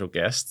very special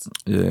guests.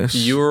 Yes.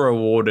 You were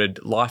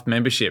awarded life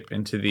membership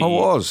into the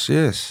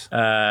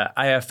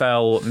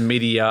AFL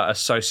Media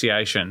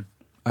Association.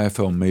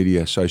 AFL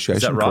Media Association,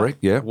 is that right? Correct?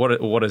 Yeah.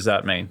 What does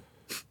that mean?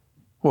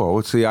 Well,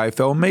 it's the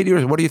AFL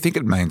Media. What do you think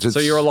it means?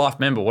 So you're a life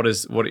member. What do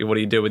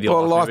you do with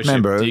your life membership?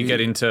 Member? Do you get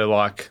into the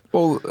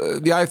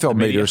AFL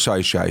Media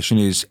Association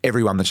is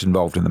everyone that's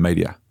involved in the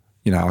media.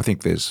 I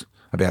think there's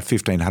about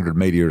 1,500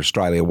 media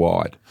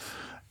Australia-wide.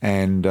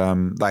 And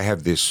they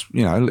have this,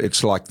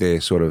 it's like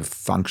their sort of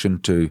function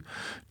to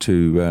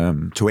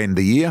end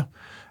the year.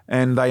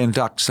 And they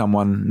induct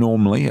someone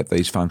normally at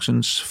these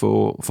functions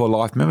for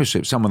life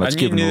membership, someone that's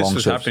given a long service. And you knew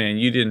this was happening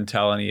and you didn't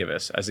tell any of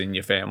us, as in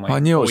your family. I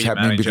knew it was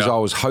happening because I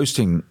was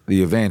hosting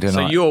the event.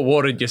 And you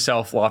awarded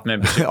yourself life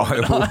membership.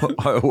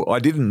 I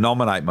didn't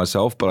nominate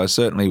myself, but I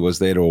certainly was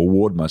there to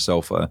award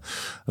myself a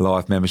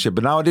life membership.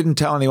 But no, I didn't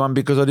tell anyone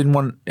because I didn't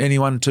want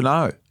anyone to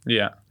know.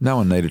 Yeah. No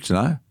one needed to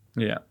know.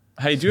 Yeah.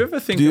 Hey, do you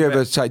ever think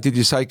did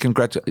you say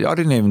congratulations? I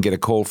didn't even get a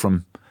call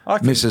from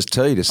Mrs.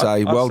 T to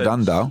say, well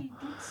done, Darl.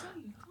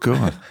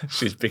 God.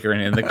 She's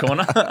bickering in the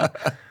corner.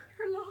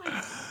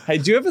 Hey,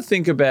 do you ever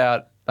think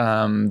about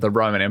the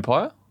Roman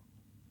Empire?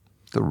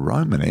 The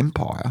Roman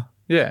Empire?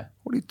 Yeah.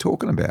 What are you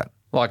talking about?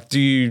 Like,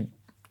 do you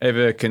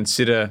ever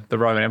consider the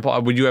Roman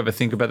Empire? Would you ever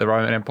think about the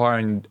Roman Empire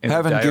in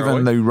haven't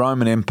given the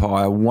Roman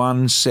Empire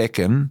 1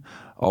 second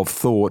of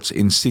thoughts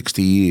in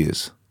 60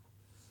 years.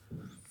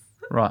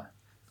 Right.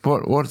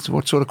 What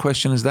sort of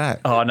question is that?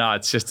 Oh no,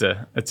 it's just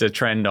a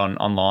trend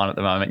online at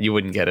the moment. You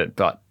wouldn't get it,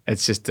 but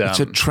it's just it's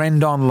a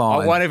trend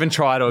online. I won't even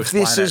try to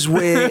explain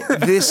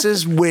This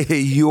is where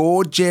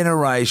your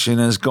generation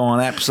has gone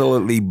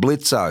absolutely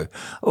blitzo.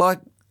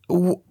 Like,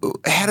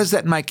 how does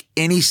that make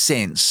any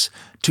sense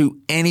to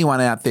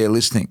anyone out there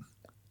listening?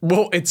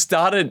 Well, it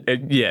started,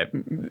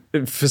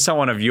 for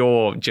someone of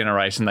your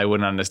generation, they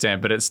wouldn't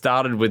understand, but it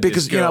started with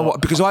because this girl. You know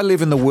what? Because I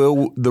live in the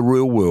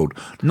real world,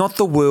 not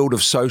the world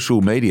of social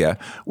media,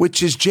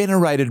 which is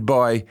generated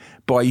by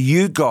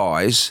you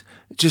guys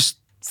just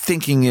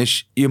thinking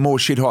you're more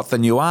shit hot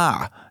than you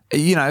are.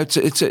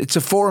 It's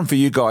a forum for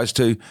you guys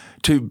to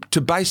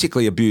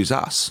basically abuse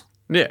us.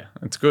 Yeah,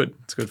 it's good.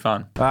 It's good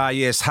fun.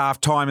 Yes,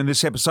 half time in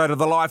this episode of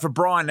The Life of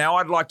Brian. Now,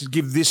 I'd like to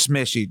give this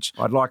message.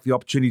 I'd like the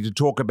opportunity to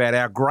talk about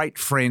our great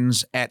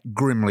friends at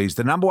Grimley's,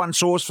 the number one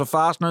source for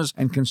fasteners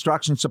and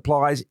construction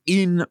supplies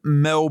in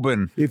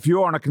Melbourne. If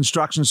you're on a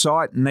construction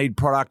site and need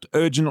product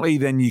urgently,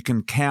 then you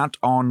can count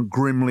on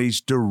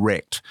Grimley's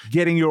Direct.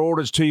 Getting your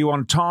orders to you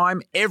on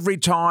time, every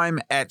time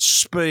at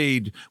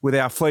speed with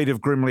our fleet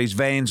of Grimley's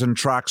vans and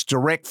trucks,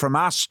 direct from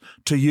us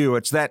to you.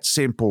 It's that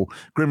simple.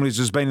 Grimley's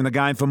has been in the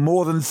game for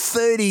more than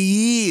 30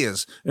 years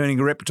products, earning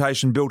a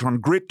reputation built on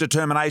grit,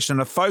 determination,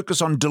 and a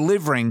focus on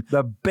delivering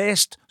the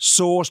best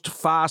sourced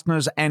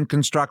fasteners and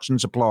construction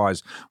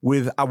supplies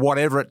with a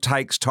whatever it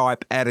takes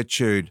type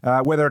attitude.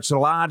 Whether it's a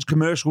large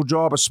commercial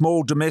job, a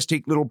small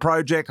domestic little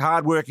project,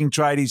 hardworking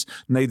tradies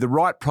need the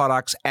right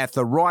products at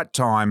the right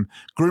time.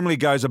 Grimley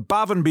goes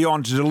above and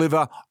beyond to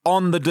deliver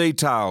on the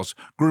details.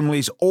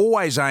 Grimley's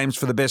always aims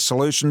for the best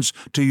solutions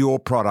to your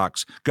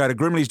products. Go to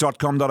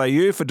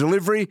grimleys.com.au for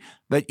delivery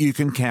that you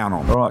can count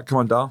on. All right, come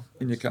on, Darl.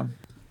 In you come.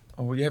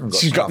 Oh, well, you haven't got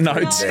She's got stuff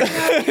notes.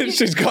 written down.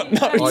 She's got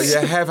notes. Oh,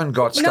 you haven't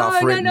got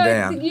stuff written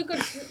down.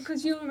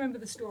 Because you remember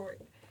the story.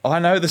 I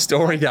know the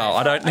story now.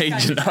 I don't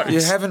need your notes.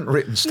 You haven't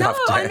written stuff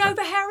No, down. I know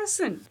the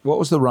Harrison. What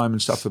was the Roman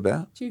stuff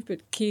about?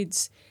 Stupid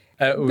kids.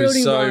 It was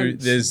Building so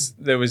roads.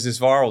 there was this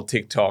viral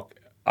TikTok.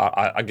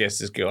 I guess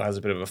this girl has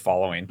a bit of a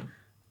following,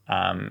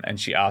 and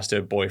she asked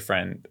her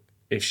boyfriend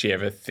if he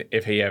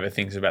ever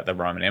thinks about the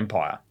Roman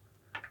Empire,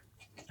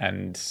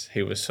 and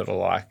he was sort of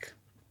like,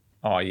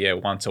 "Oh yeah,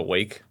 once a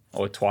week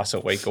or twice a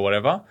week or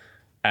whatever,"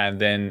 and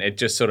then it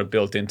just sort of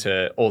built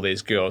into all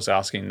these girls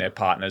asking their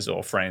partners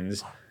or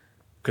friends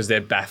because they're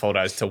baffled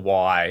as to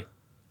why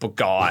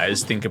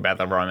guys think about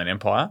the Roman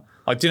Empire.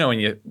 Like, do you know when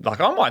you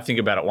like? I might think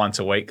about it once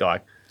a week,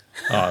 like.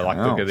 Oh, like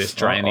look at this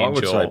drainage. I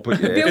would say put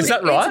your Is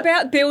that right? It's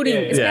about building.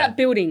 It's Yeah. about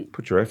building.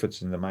 Put your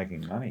efforts into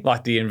making money.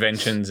 Like the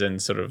inventions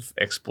and sort of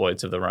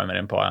exploits of the Roman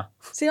Empire.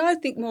 See, I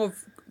think more of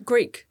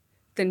Greek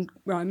than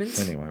Romans.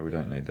 Anyway, we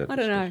don't need that. I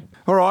don't know.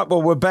 All right,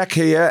 well, we're back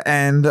here,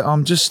 and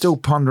I'm just still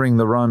pondering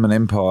the Roman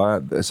Empire.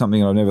 That's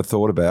something I've never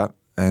thought about.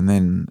 And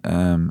then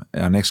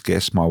our next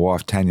guest, my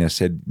wife Tania,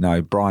 said,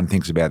 no, Brian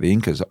thinks about the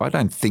Incas. I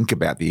don't think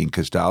about the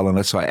Incas, Darl,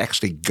 unless I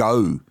actually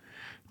go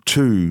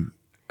to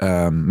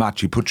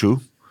Machu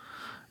Picchu.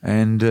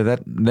 And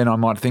then I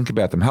might think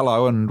about them.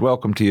 Hello and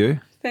welcome to you.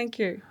 Thank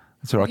you.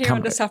 That's all right. Here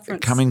under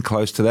sufferance. Come in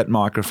close to that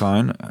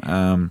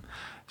microphone.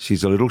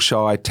 She's a little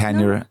shy.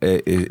 Tania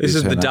This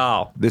is her the name.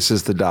 Darl. This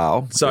is the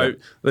Darl. So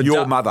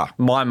Your mother.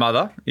 My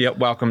mother. Yep.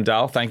 Welcome,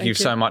 Darl. Thank you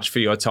so much for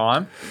your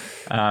time.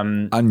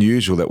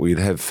 Unusual that we'd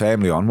have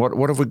family on.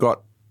 What have we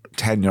got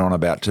Tania on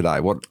about today?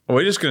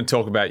 We're just going to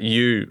talk about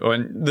you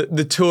and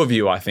the two of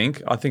you. I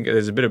think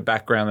there's a bit of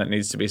background that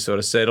needs to be sort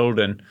of settled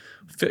and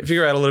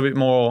figure out a little bit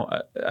more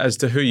as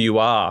to who you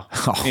are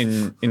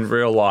in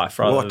real life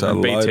rather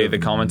than BT the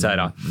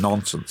commentator.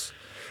 Nonsense.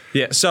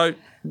 Yeah. So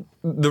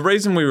the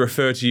reason we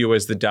refer to you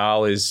as the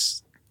Darl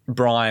is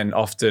Brian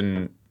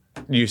often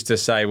used to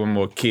say when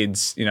we were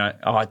kids, you know,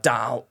 oh,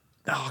 Darl,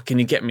 oh, can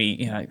you get me,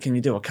 you know, can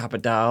you do a cup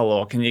of Darl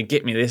or can you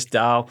get me this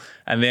Darl?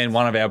 And then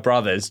one of our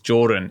brothers,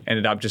 Jordan,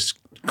 ended up just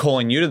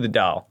calling you to the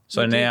Darl.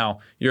 So now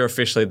you're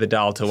officially the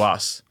Darl to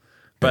us.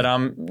 But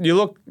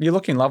you're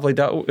looking lovely,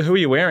 Darl. Who are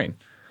you wearing?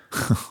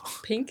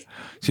 Pink.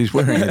 She's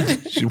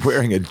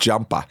wearing a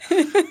jumper.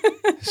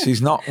 She's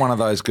not one of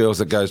those girls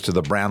that goes to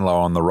the Brownlow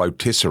on the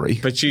rotisserie.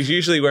 But she's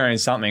usually wearing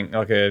something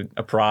like a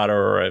Prada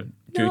or a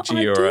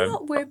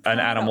Gucci an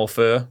animal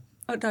fur.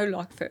 I don't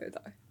like fur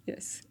though.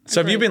 Yes.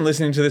 So have you been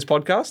listening to this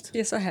podcast?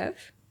 Yes, I have.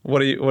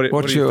 What are your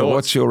thoughts?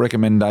 What's your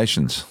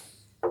recommendations?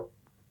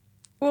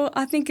 Well,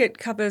 I think it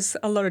covers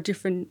a lot of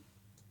different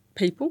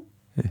people.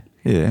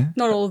 Yeah.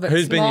 Not all of it.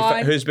 Who's been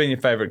your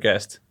favourite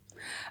guest?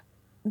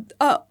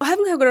 I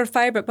haven't got a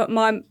favourite, but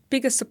my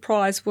biggest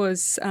surprise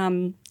was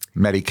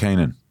Maddie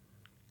Keenan.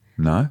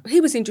 No? he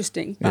was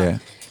interesting. Yeah.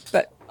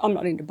 But I'm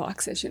not into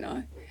bikes, as you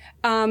know.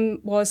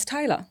 Was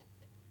Taylor.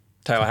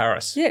 Taylor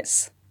Harris.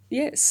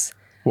 Yes.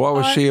 Why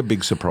was she a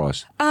big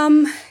surprise?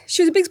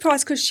 She was a big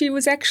surprise because she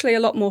was actually a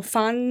lot more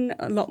fun,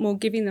 a lot more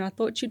giving than I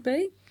thought she'd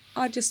be.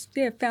 I just,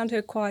 found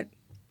her quite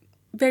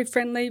very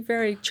friendly,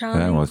 very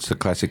charming. Yeah, well, it's the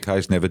classic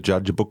case, never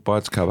judge a book by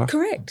its cover.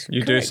 Correct.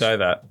 You do say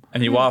that.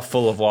 And you are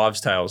full of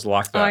wives' tales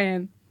like that. I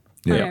am.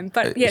 Yeah. I am.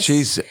 But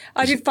yes,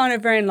 I did find her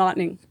very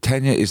enlightening.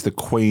 Tania is the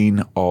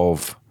queen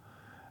of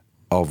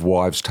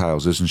wives'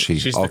 tales, isn't she?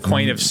 She's the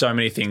queen of so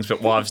many things,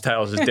 but wives'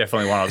 tales is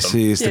definitely one of them.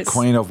 She is the Yes.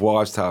 queen of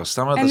wives' tales.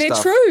 Some of And the they're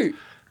stuff.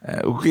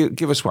 true.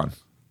 Give us one.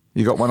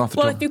 You got one off the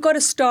Well, top? if you've got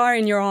a sty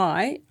in your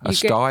eye, A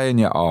sty in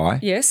your eye.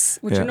 yes,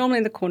 which Yeah. are normally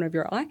in the corner of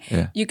your eye,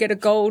 Yeah. you get a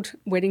gold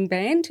wedding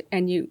band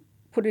and you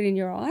put it in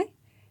your eye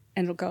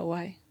and it'll go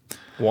away.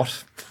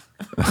 What?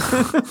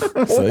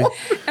 See?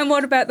 And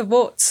what about the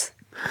warts?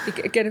 You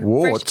get a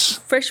Warts?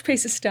 fresh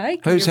piece of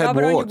steak, Who's you had rub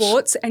it on warts? your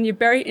warts and you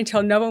bury it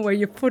until no one where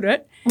you put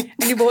it and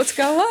your warts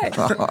go away.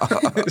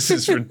 This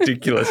is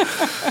ridiculous.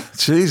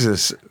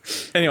 Jesus.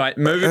 Anyway,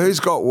 moving Who's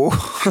got war?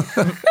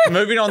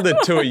 moving on to the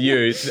two of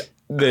you,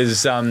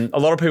 there's a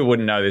lot of people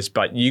wouldn't know this,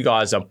 but you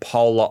guys are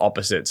polar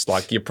opposites.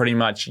 Like you're pretty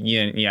much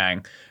yin and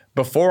yang.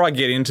 Before I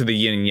get into the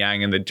yin and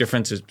yang and the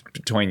differences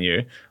between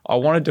you, I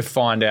wanted to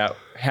find out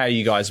how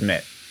you guys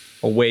met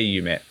or where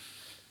you met.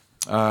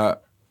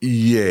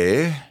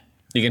 Yeah.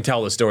 You can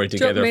tell the story you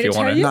want together me if to you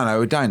tell want to. you? No,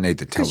 we don't need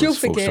to tell 'Cause you'll this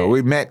full forget.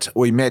 story.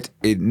 We met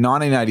in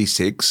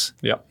 1986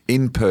 Yep.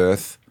 in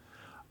Perth.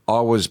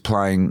 I was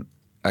playing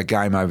a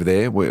game over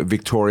there where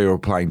Victoria were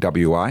playing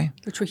WA.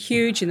 Which were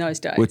huge in those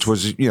days. Which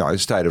was,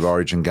 state of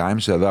origin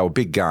games. So they were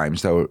big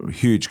games. They were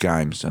huge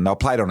games. And they were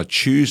played on a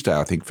Tuesday,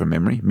 I think, from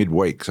memory,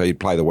 midweek. So you'd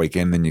play the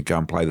weekend, then you'd go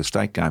and play the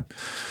state game.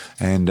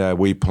 And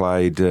we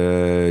played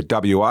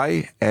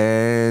WA,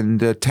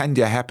 and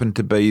Tania happened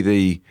to be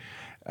the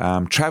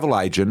travel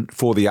agent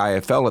for the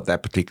AFL at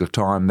that particular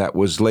time that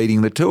was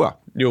leading the tour.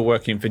 You were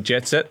working for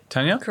Jet Set,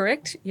 Tania?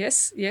 Correct,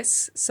 yes.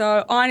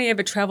 So I only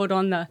ever travelled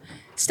on the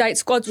state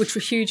squads, which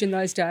were huge in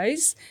those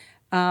days.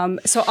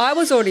 So I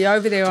was already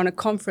over there on a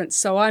conference,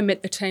 so I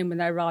met the team when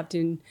they arrived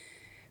in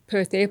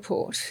Perth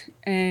Airport.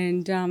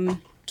 And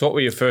So what were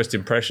your first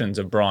impressions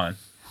of Brian?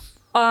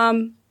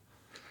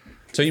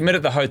 So you met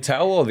at the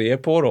hotel or the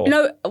airport? Or?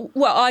 No,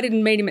 well, I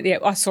didn't meet him at the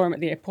airport. I saw him at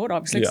the airport,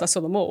 obviously, because I saw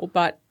them all.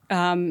 But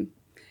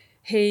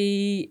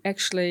he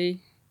actually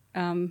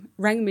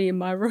rang me in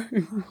my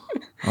room.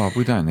 Oh,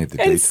 we don't need the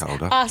detail,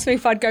 though. Asked me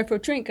if I'd go for a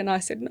drink, and I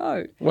said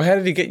no. Well, how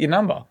did he get your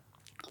number?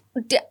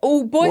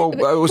 Oh, boy.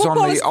 Well, it was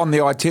on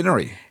the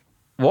itinerary.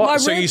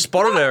 What? So you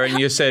spotted her and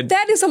you said,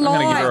 that is a lie.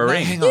 I'm going to give her a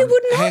ring.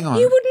 Hang on.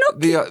 You would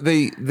not.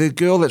 The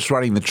girl that's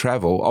running the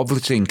travel,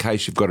 obviously in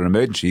case you've got an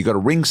emergency, you've got to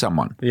ring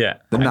someone. Yeah.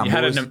 The and number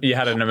you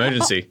had an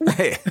emergency.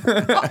 Yeah.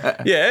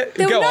 Yeah,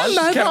 There go were on.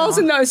 no mobiles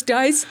in those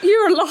days.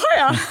 You're a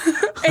liar.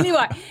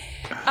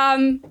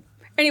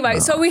 Anyway,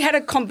 so we had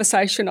a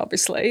conversation,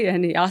 obviously,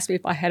 and he asked me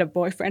if I had a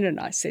boyfriend, and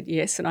I said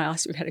yes, and I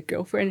asked if he had a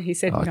girlfriend, and he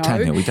said no.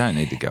 Tania, we don't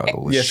need to go at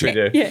all this Yes, shit.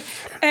 we do. Yeah,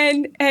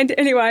 and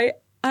anyway,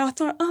 I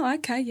thought, oh,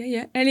 okay,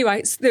 yeah.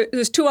 Anyway, so there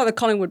was two other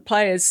Collingwood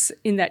players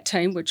in that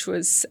team, which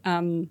was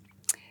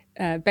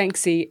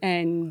Banksy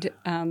and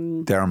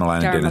Darren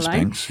Malone and Dennis Malone.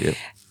 Banks, yeah.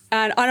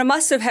 And I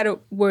must have had a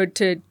word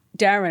to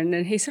Darren,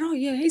 and he said, oh,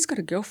 yeah, he's got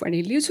a girlfriend.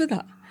 He lives with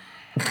her.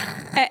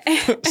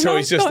 So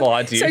he's just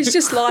lied to you. So he's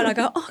just lied. I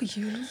go, oh,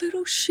 you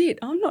little shit.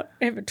 I'm not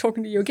ever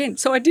talking to you again.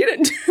 So I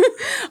didn't.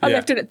 I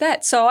left it at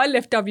that. So I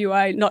left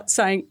WA not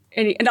saying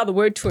another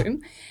word to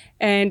him.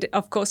 And,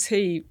 of course,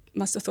 he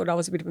must have thought I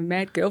was a bit of a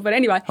mad girl. But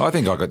anyway. I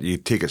think I got you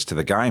tickets to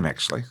the game,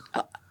 actually.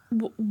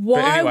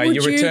 Why would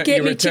you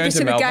get me tickets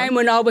to the game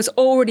when I was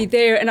already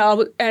there and I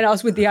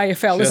was with the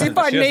AFL? As if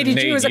I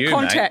needed you as a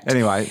contact. Mate.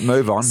 Anyway,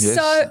 move on, yes.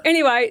 So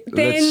anyway,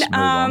 Let's move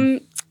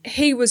on.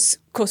 He was,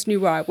 of course, knew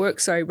where I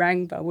worked, so he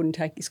rang, but I wouldn't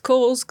take his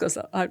calls because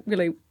I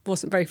really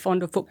wasn't very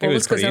fond of He footballers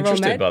was because pretty they're all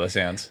interested mad. by the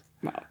sounds.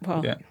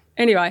 Well, Yeah.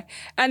 Anyway,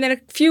 and then a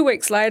few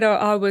weeks later,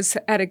 I was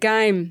at a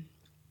game.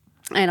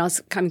 And I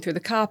was coming through the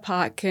car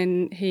park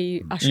and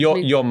he ushered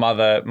me. Your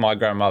mother, my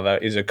grandmother,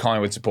 is a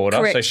Collingwood supporter,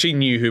 Correct. so she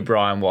knew who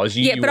Brian was.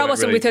 Yeah, but I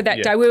wasn't with her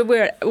that day. We were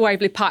at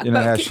Waverley Park. You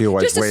know But how she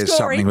always just a wears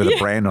story. something with a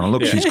brand on it.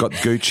 Look, she's got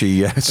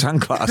Gucci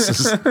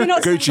sunglasses, They're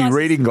not Gucci sunglasses.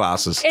 reading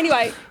glasses.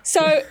 Anyway,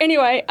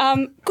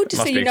 good to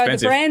Must see be you know the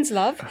expensive. brands,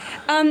 love.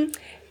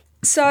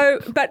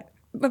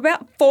 But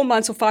about 4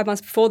 months or 5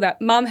 months before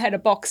that, Mum had a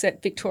box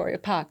at Victoria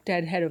Park.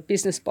 Dad had a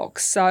business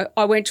box. So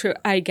I went to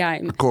a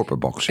game. Corporate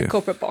box, yeah.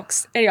 Corporate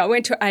box. Anyway, I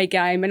went to a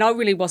game and I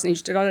really wasn't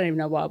interested. I don't even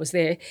know why I was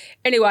there.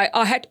 Anyway,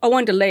 I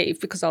wanted to leave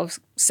because I was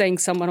seeing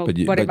someone or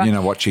whatever. But you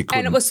know what, she couldn't.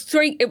 And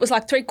it was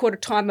like 3/4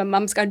 time and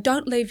Mum's going,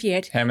 don't leave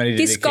yet. How many did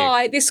he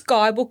kick? This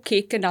guy will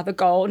kick another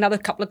goal, another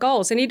couple of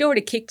goals. And he'd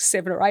already kicked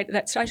 7 or 8 at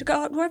that stage. I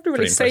go, do I have to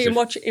really Pretty see him impressive.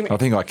 watch him? I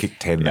think I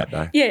kicked 10 that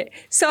day. Yeah.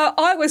 So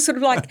I was sort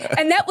of like,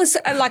 and that was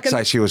like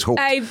So she was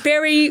hooked. a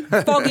very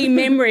foggy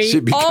memory She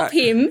became- of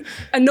him,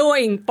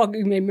 annoying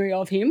foggy memory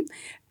of him,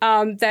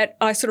 that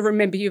I sort of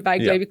remember you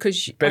vaguely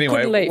because But I anyway,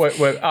 couldn't leave.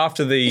 we're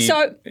after the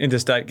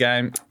interstate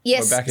game,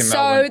 Yes. we're back in so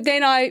Melbourne.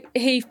 then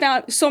he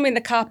saw me in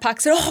the car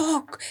park, said,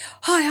 "Oh,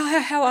 hi,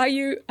 how are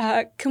you?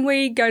 Can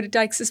we go to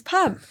Dakes'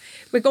 pub?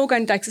 We're all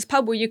going to Dakes'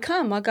 pub. Will you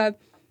come?" I go,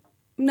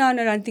 No, I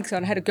don't think so.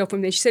 I had a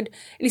girlfriend there.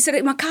 He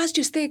said, my car's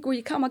just there. Will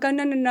you come? I go,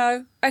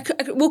 no.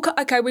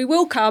 Okay, we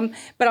will come,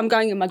 but I'm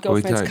going in my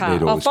girlfriend's car.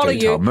 Need all I'll this follow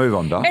detail. you. Move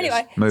on, Darl.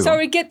 Anyway, Move so on.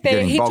 we get there.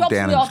 Getting He bogged drops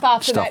down me in off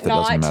after stuff that that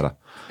doesn't night, matter.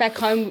 back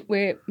home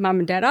where Mum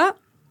and Dad are.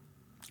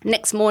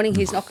 Next morning,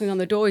 he's knocking on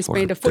the door. He's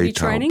been to footy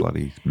detailed training.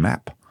 bloody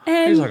map.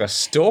 He's like a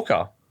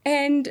stalker.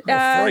 And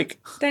a freak.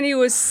 then he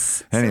was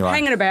sort of Anyway,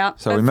 hanging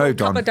about so for we moved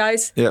a couple on. of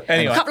days, Yep.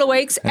 Anyway. a couple of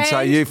weeks. And so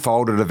you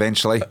folded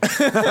eventually.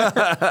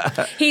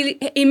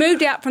 He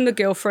moved out from the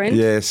girlfriend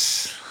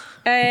Yes.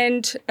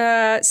 and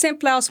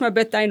sent flowers for my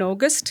birthday in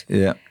August.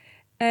 Yeah.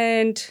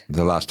 And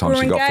The last time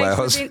she got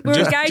flowers. we were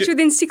engaged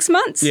within 6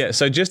 months. Yeah,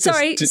 so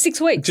 6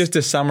 weeks. Just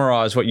to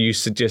summarise what you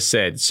just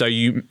said. So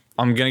I'm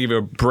going to give you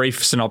a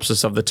brief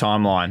synopsis of the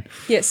timeline.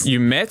 Yes. You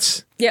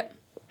met. Yep.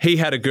 He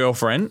had a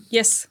girlfriend.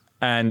 Yes.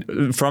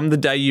 And from the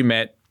day you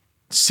met,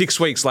 6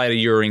 weeks later,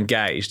 you were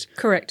engaged.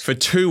 Correct. For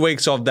 2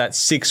 weeks of that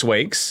 6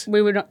 weeks,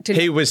 We were not.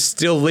 he was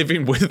still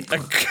living with a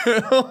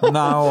girl. No,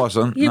 I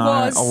wasn't. He no,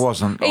 was. I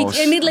wasn't.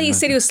 Admittedly, he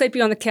said he was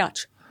sleeping on the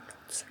couch.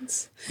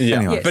 Yeah,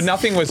 Anyway. Yes. but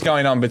nothing was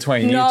going on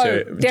between No, you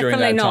two during definitely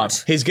that time.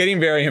 not. He's getting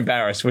very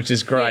embarrassed, which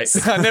is great.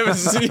 Yes. I never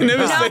see him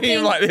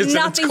like this. And it's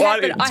Nothing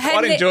quite, happened. it's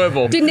quite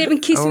enjoyable. Didn't even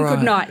kiss him All right.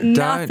 goodnight.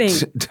 Nothing.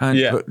 Don't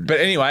Yeah, put, but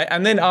anyway,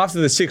 and then after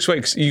the 6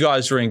 weeks, you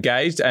guys were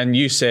engaged, and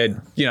you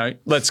said,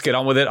 let's get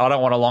on with it. I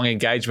don't want a long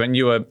engagement.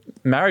 You were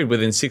married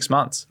within 6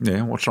 months.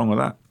 yeah, what's wrong with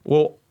that?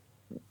 Well,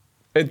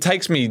 it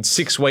takes me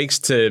 6 weeks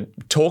to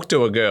talk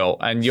to a girl,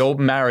 and you're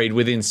married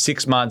within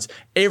 6 months.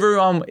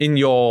 Everyone in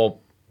your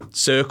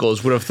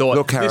circles would have thought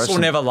Look, this Harrison,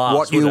 will never last.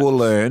 what you will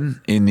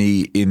learn in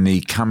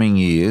the coming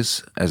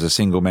years as a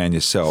single man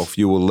yourself,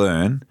 you will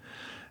learn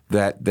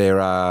that there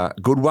are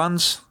good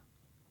ones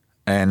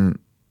and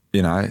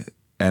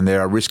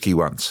there are risky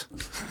ones.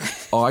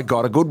 I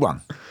got a good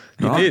one.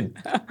 You did.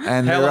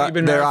 And How long have you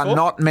been there married are for?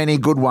 not many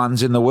good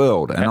ones in the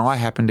world, and I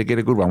happen to get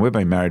a good one. We've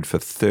been married for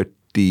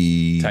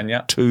 32,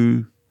 Tanya?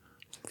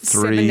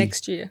 7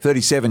 next year.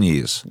 37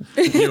 years.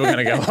 You were going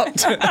to go up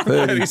to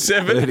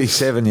 37.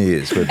 37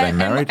 years we've been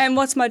married. And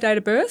what's my date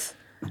of birth?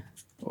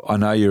 I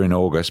know you're in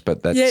August,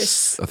 but that's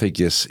Yes. I think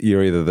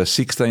you're either the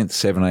 16th,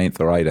 17th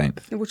or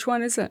 18th. Which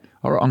one is it?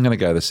 All right, I'm going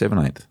to go the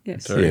 17th.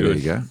 Yes. Yeah, Very there good.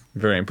 you go.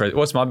 Very impressive.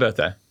 What's my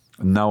birthday?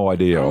 No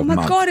idea Oh of my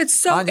month. God, it's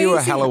so Aren't you a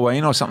easy.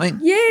 Halloween or something?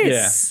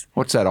 Yes.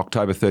 What's that,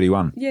 October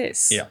 31?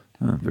 Yes. Yeah.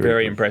 Oh,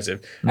 very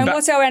impressive. And But-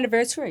 what's our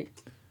anniversary?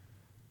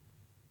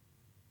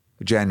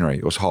 January.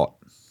 It was hot.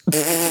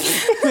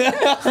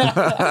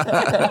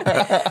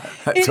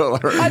 That's all I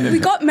remember. We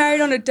got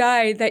married on a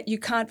day that you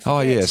can't forget. Oh,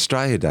 yeah,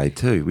 Australia Day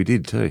too. We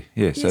did too.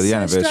 Yeah, so Yes, the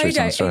anniversary's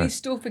on Day, Australia. and he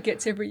still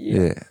forgets every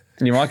year. Yeah.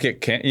 You might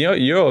get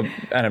your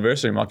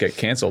anniversary might get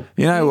cancelled.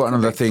 You know, one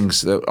of the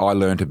things that I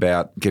learnt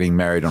about getting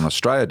married on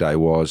Australia Day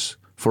was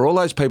for all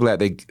those people out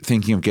there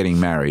thinking of getting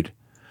married,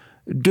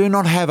 do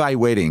not have a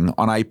wedding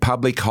on a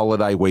public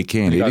holiday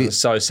weekend. You It guys are is,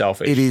 so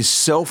selfish. it is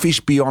selfish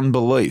beyond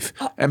belief,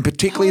 and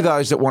particularly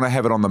those that want to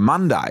have it on the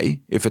Monday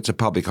if it's a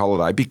public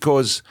holiday,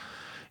 because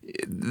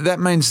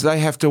that means they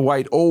have to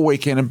wait all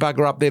weekend and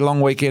bugger up their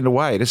long weekend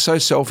away. It is so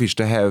selfish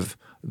to have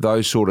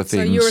those sort of So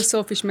things. you're a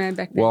selfish man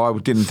back then. Well, I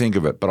didn't think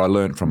of it, but I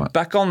learn't from it.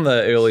 Back on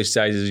the early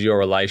stages of your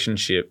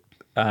relationship,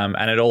 and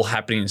it all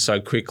happening so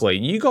quickly,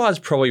 you guys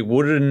probably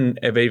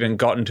wouldn't have even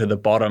gotten to the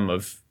bottom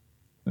of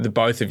the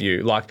both of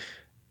you. Like,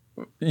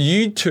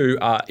 you two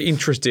are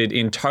interested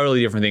in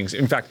totally different things.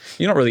 In fact,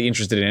 you're not really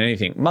interested in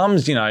anything.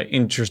 Mum's,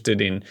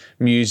 interested in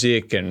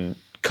music and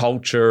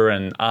culture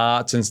and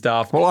arts and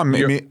stuff. Well,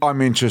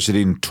 I'm interested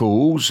in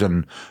tools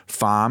and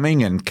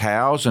farming and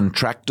cows and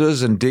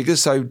tractors and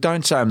diggers. So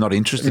don't say I'm not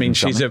interested. I mean, in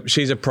something.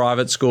 she's a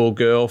private school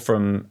girl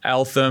from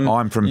Eltham.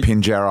 I'm from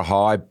Pinjarra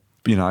High,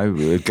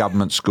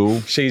 government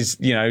school. She's,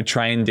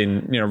 trained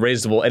in,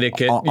 reasonable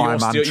etiquette.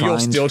 I'm You're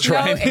still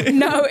trained.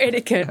 No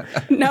etiquette.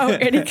 No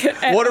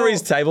etiquette at What are all.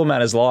 his table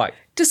manners like?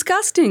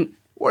 Disgusting.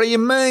 What do you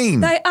mean?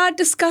 They are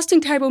disgusting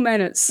table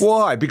manners.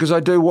 Why? Because I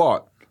do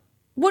what?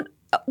 What?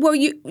 Well,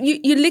 you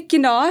lick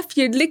your knife,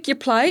 you lick your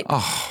plate.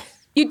 Oh.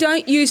 You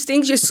don't use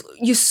things.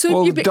 You soup.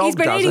 Well, he's the dog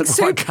been does eating it.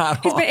 Why soup. can't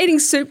He's I? been eating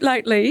soup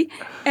lately,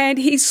 and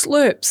he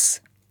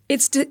slurps.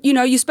 It's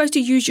you're supposed to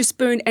use your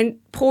spoon and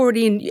pour it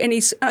in. And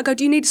I go,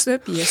 do you need a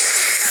slurp?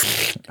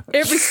 Yes.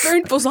 Every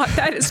spoonful's like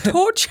that. It's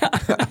torture.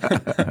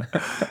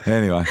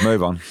 Anyway,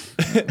 move on.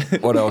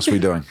 What else are we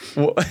doing?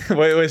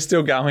 We're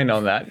still going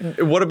on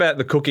that. What about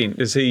the cooking?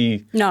 Is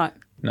he? No.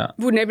 No.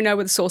 Wouldn't even know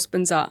where the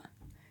saucepans are.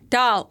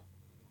 Darl.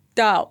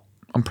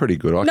 I'm pretty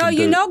good. No,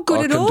 you're not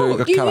good at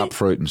all. I can cut up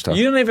fruit and stuff.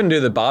 You don't even do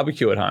the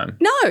barbecue at home.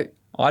 No.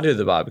 I do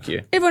the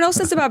barbecue. Everyone else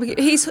does the barbecue.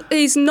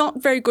 He's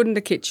not very good in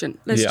the kitchen.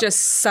 Let's Yeah. just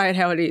say it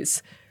how it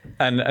is.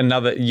 And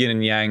another yin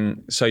and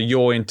yang. So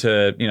you're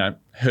into,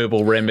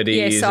 herbal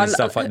remedies and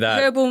stuff like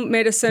that. Herbal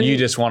medicine. You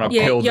just want a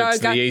pill that's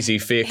the easy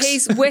fix.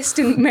 He's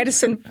Western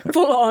medicine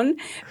full on.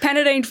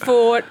 Panadine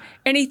Fort,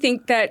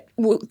 anything that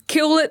will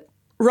kill it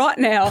right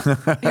now,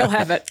 he'll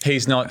have it.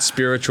 He's not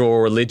spiritual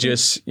or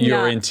religious.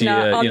 You're into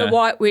your, I'm the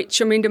White Witch.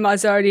 I'm into my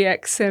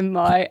zodiacs and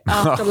my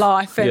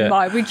afterlife and Yeah.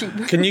 my witchy.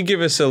 Can you give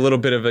us a little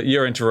bit of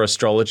you're into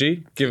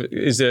astrology?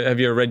 Have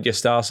you read your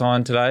star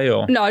sign today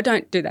or? No, I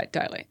don't do that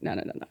daily.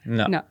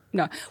 No.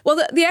 Well,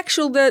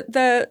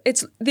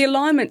 the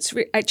alignments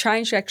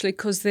changed actually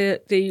because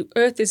the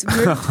Earth is moved.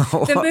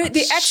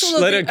 The axle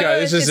of Let the it go.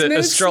 Earth This is has an moved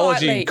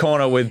astrology slightly.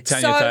 corner with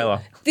Tania So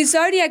Taylor. the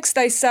zodiacs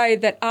they say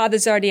that are the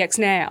zodiacs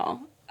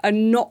now are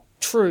not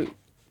true.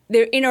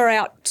 They're in or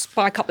out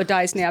by a couple of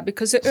days now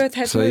because the Earth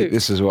has See, moved.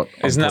 this is what.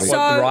 Isn't that what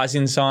So- the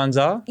rising signs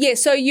are? Yeah,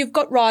 so you've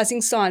got rising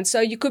signs.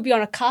 So you could be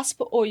on a cusp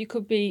or you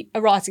could be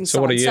a rising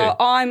sign. what are you? So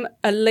I'm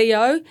a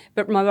Leo,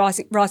 but my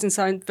rising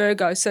sign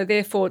Virgo. So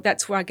therefore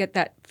that's where I get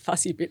that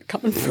fussy bit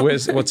coming from.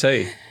 What's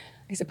he?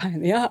 He's a pain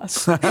in the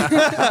ass.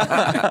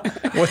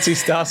 What's his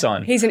star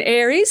sign? He's an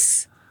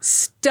Aries,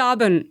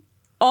 stubborn.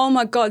 Oh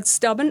my God,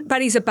 stubborn.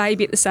 But he's a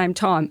baby at the same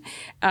time.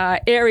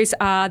 Aries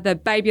are the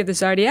baby of the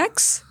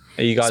zodiacs.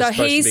 Are you guys So supposed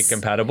to be he's-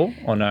 compatible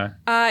or no?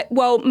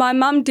 Well, my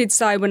mum did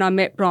say when I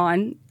met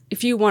Brian,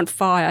 if you want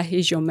fire,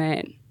 he's your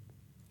man.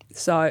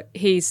 So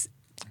he's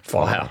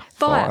Fire.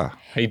 Fire.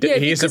 He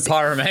is a because-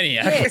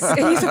 pyromaniac. Yes,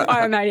 he's a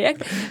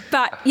pyromaniac.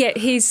 But yeah,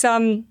 he's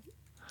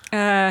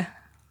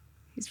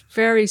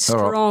very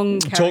strong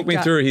character. Talk me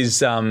through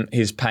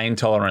his pain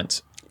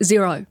tolerance.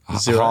 Zero.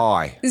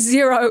 High.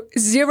 Zero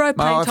pain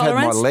I've had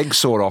my tolerance. leg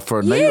sawed off for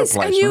a knee Yes,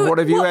 and replacement. What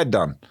have you had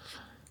done?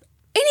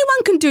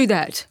 Anyone can do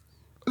that.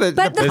 But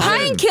the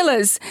pain-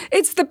 painkillers,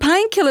 it's the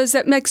painkillers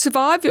that make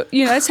survive.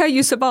 That's how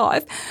you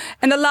survive.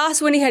 And the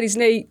last when he had his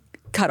knee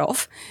cut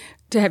off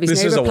to have his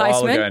This knee is a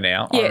replacement. while ago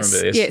now. I Yes,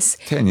 remember this. yes.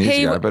 10 years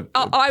ago, but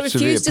I severe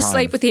refused to pain.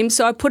 sleep with him,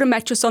 so I put a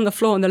mattress on the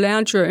floor in the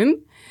lounge room.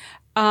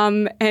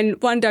 And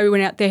one day we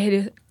went out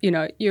there.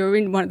 You're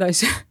in one of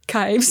those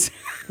caves.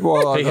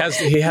 Well, He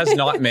has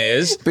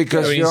nightmares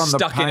Because where you're he's on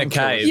the stuck in a painkillers.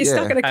 cave. You're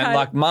stuck in a cave. And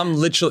like mum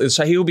literally,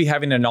 so he'll be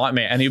having a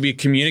nightmare and he'll be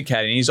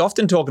communicating. He's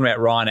often talking about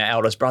Ryan, our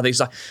eldest brother. He's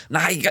like, "No,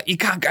 you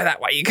can't go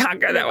that way. You can't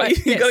go that way.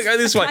 You Yes. got to go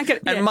this way." Can't go-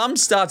 yeah. And mum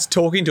starts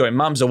talking to him.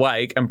 Mum's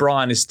awake and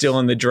Brian is still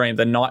in the dream,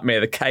 the nightmare,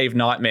 the cave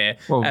nightmare.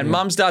 Well, and yeah.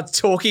 mum starts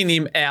talking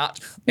him out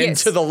Yes.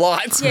 into the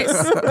light. Yes,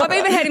 I've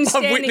even had him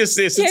standing. I've witnessed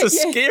this. It's the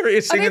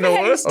scariest thing in the I've even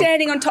had him world.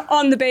 standing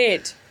on the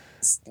bed,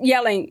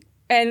 yelling.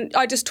 And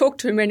I just talked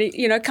to him, and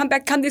he,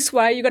 come this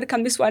way. You got to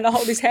come this way, and I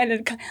hold his hand,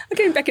 and I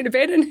get him back into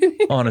bed. And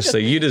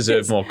Honestly, you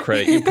deserve more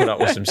credit. You put up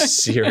with some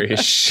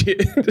serious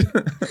shit.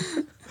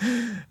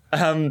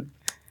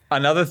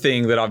 Another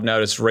thing that I've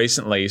noticed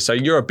recently, so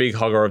you're a big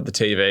hogger of the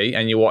TV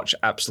and you watch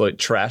absolute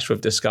trash. We've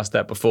discussed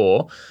that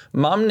before.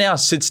 Mum now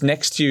sits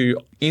next to you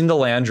in the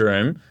lounge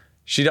room.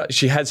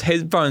 She has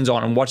headphones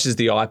on and watches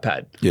the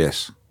iPad.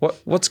 yes.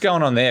 What's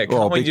going on there?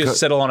 Can't we just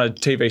settle on a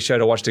TV show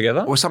to watch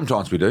together? Well,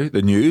 sometimes we do.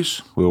 The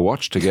news we'll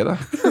watch together.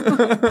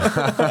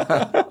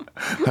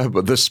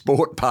 But the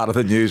sport part of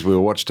the news we'll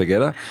watch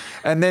together.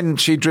 And then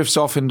she drifts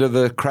off into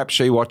the crap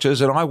she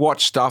watches, and I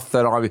watch stuff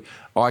that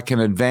I can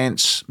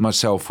advance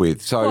myself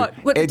with. So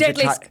what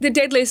the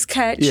deadliest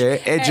catch? Yeah,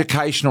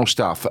 educational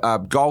stuff.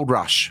 Gold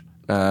Rush.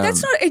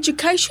 That's not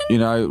education.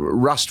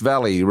 Rust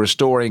Valley,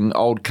 restoring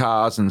old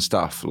cars and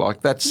stuff. Like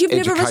that's You've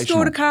never educational.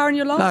 restored a car in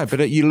your life? No,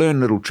 but you learn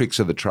little tricks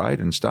of the trade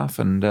and stuff.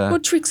 And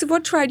What tricks of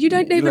what trade? You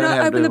don't even learn how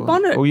to open the do-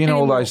 bonnet. Well, all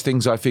anymore. those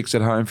things I fix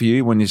at home for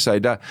you when you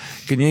say,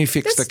 can you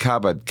fix the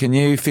cupboard? Can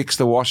you fix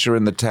the washer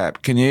in the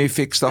tap? Can you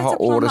fix the That's hot a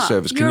plumber. water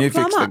service? Can You're a you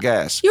fix the plumber.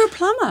 gas? You're a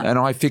plumber. And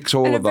I fix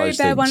all And of a very those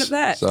bad things. one at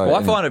that. So, Well, I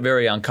anyway. find it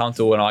very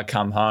uncomfortable when I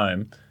come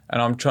home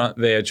and I'm trying.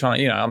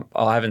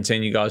 I haven't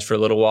seen you guys for a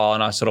little while,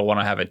 and I sort of want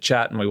to have a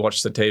chat, and we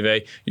watch the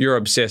TV. You're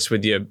obsessed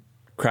with your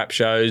crap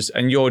shows,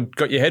 and you've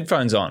got your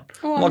headphones on.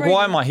 Oh, I'm like,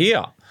 why am I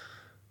here?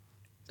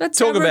 That's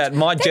Talk our about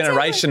my that's our-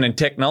 generation and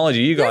technology.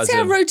 You guys That's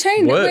our are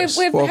routine. worse.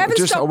 We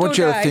haven't I stopped want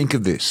you all to day. think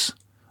of this.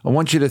 I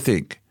want you to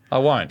think. I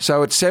won't.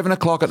 So at 7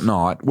 o'clock at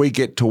night, we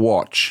get to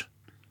watch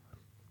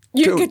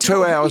You get to-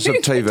 2 hours of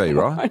you get TV, to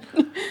right?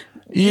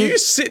 You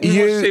sit and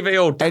watch TV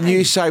all day. And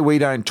you say we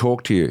don't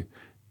talk to you.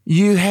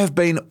 You have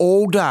been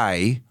all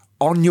day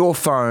on your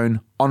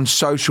phone, on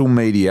social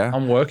media.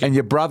 I'm working. And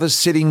your brother's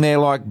sitting there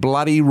like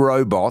bloody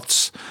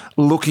robots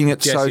looking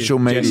at social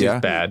media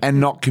bad. and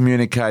not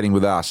communicating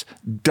with us.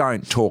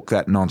 Don't talk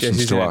that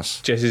nonsense to us.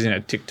 Jesse's in a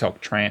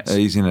TikTok trance.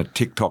 He's in a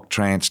TikTok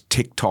trance,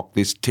 TikTok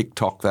this,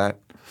 TikTok that.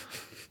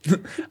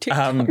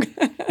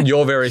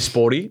 You're very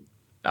sporty.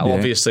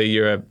 Obviously,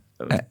 you're a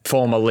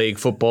former league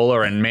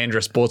footballer and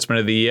Mandurah Sportsman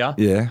of the Year.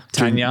 Yeah.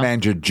 Tania.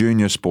 Mandurah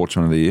Junior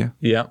Sportsman of the Year.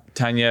 Yeah.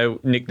 Tania,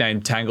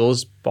 nicknamed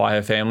Tangles by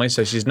her family,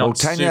 so she's not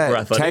super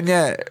athletic.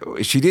 Tania,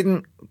 she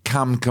didn't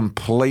come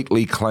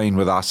completely clean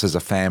with us as a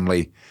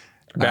family.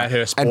 About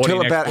her sporting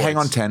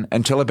exploits.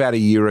 Until about a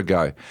year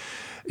ago.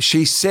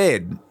 She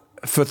said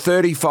for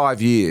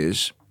 35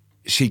 years,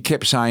 she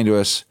kept saying to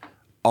us,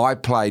 I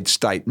played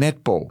state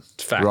netball.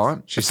 Fact. Right?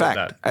 She said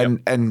that.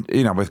 And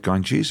we're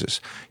going,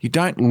 Jesus, you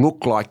don't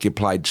look like you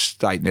played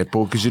state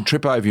netball because you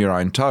trip over your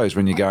own toes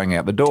when you're going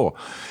out the door.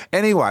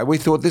 Anyway, we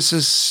thought this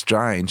is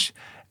strange.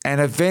 And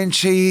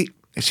eventually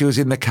she was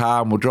in the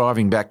car and we're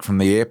driving back from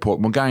the airport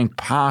and we're going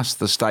past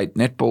the state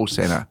netball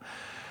centre.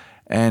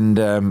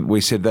 And we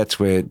said that's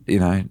where,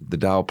 the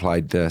Darl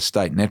played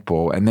state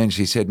netball. And then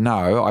she said,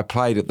 no, I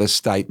played at the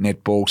state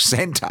netball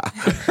centre.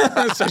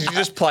 So she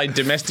just played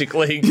domestic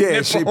league. Yeah,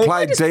 netball. she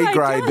played D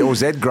grade or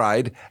Z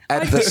grade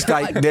at the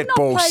state I did not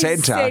netball play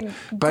centre. Z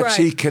But grade.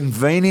 she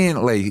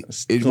conveniently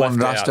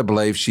wanted us out. to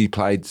believe she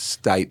played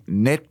state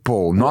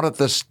netball, not at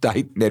the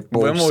state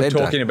netball When we were centre.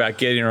 talking about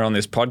getting her on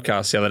this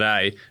podcast the other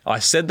day, I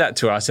said that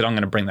to her. I said, I'm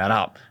going to bring that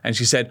up. And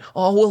she said,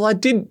 oh, well, I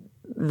did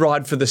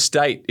ride for the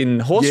state in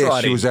horse Yeah,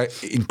 riding. she was an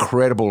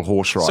incredible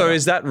horse rider. So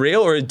is that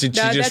real, or did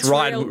she No, just that's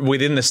ride real.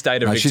 within the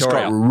state of No, she's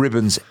Victoria? got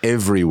ribbons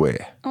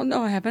everywhere. Oh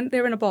no, I haven't.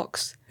 They're in a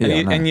box. Yeah,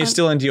 I know. And you're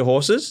still into your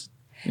horses?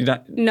 You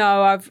don't.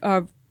 No, I've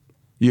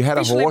You had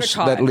a officially horse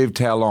retired. that lived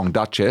how long?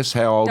 Duchess?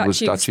 How old was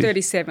she was Duchess?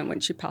 37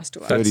 when she passed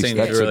away. That 30, seems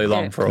that's really a-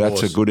 long for a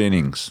That's horse. a good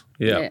innings.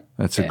 Yeah.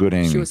 That's a good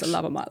innings. She was the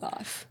love of my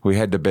life. We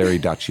had to bury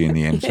Dutchie in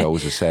the end, so it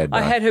was a sad day.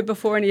 I had her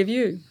before any of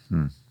you.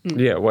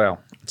 Yeah, wow.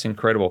 It's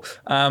incredible.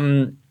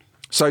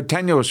 So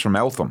Tania was from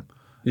Eltham.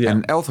 Yeah.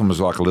 And Eltham was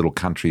like a little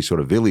country sort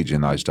of village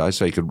in those days,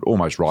 so you could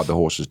almost ride the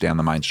horses down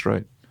the main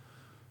street.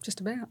 Just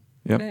about.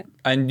 Yep. Yeah.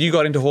 And you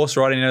got into horse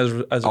riding as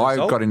a I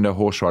result? got into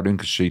horse riding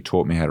because she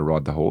taught me how to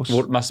ride the horse.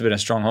 Well, it must have been a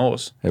strong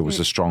horse. It was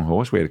a strong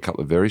horse. We had a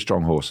couple of very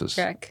strong horses.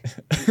 Jack.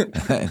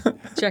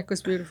 Jack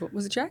was beautiful.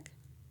 Was it Jack?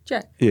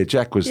 Jack. Yeah,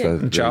 Jack was Yeah.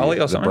 the Charlie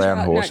or the something? brown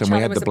No, horse, and Charlie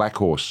we had was the black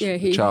horse, Yeah,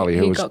 Charlie,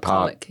 who he was got part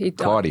colic. He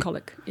died Clyde. of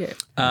colic.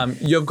 Yeah.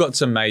 You've got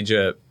some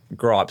major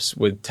gripes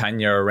with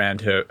Tanya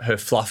around her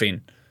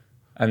fluffing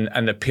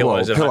and the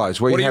pillows. Well, at home.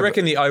 pillows. What do you have-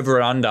 reckon the over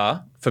and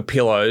under for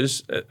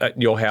pillows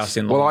at your house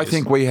in Well, Long I is?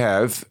 think we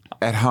have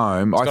at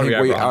home. I gotta think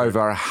be we over 100. over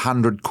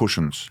 100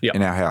 cushions Yep.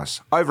 in our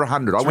house. Over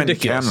 100. I went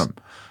ridiculous. and counted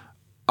them.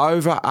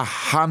 Over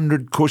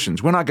 100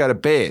 cushions. When I go to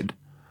bed,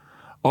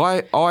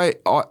 I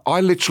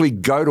literally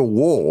go to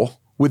war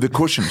with the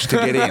cushions to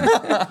get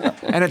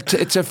in, and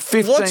it's a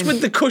 15. What's with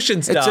the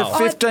cushions, It's a Darl?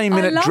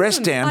 15-minute love dress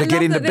them. down I to get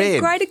love into them. They're bed.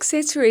 great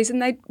accessories,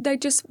 and they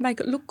just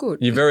make it look good.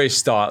 You're very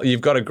style.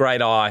 You've got a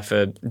great eye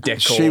for decor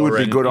She would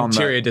be and good on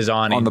interior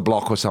designing. on the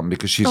block or something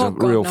because she's Oh, a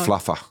God, real no.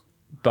 fluffer.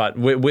 But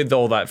with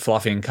all that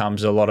fluffing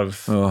comes a lot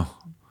of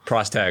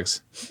price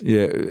tags.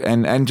 Yeah,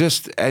 and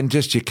just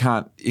you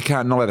can't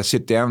not let her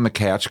sit down on the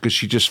couch because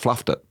she just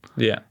fluffed it.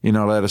 Yeah. You're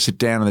not allowed to sit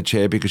down in the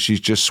chair because she's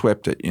just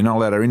swept it. You're not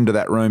allowed her into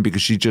that room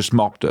because she just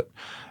mopped it.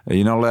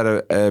 You're not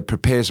allowed to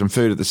prepare some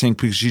food at the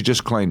sink because she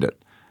just cleaned it.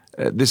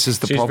 This is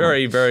the She's problem.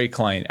 very, very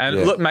clean. And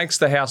Yeah. look, makes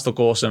the house look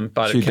awesome,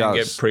 but She it can does.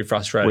 get pretty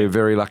frustrating. We're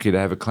very lucky to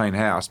have a clean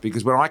house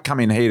because when I come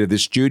in here to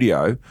this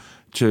studio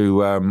to,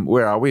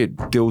 where are we?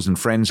 At Dills and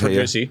Friends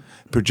Producey. here.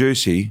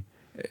 Producey.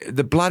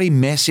 The bloody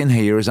mess in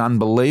here is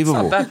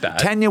unbelievable. It's not that bad.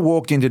 Tanya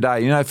walked in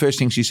today. You know the first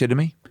thing she said to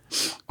me?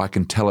 I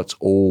can tell it's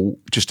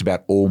just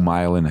about all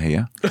male in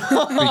here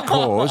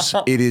because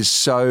it is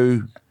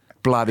so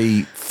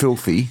bloody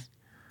filthy.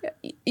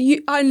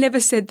 I never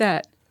said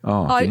that.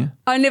 Oh, didn't you?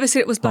 I never said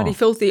it was bloody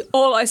filthy.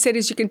 All I said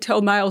is you can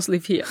tell males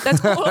live here.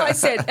 That's all I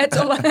said. That's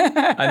all.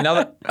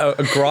 Another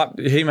a gripe.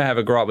 He may have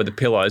a gripe with the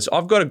pillows.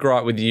 I've got a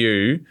gripe with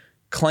you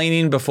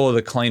cleaning before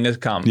the cleaners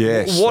come.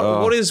 Yes.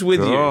 What is with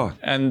God. you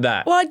and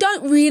that? Well, I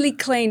don't really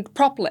clean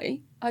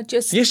properly. I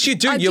just Yes, you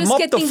do. I You just mop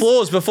get the things-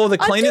 floors before the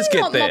cleaners I do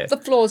get not there. mop the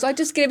floors. I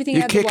just get everything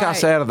You out of the kick way.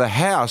 us out of the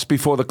house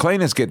before the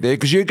cleaners get there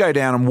because you go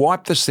down and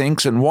wipe the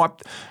sinks and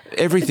wipe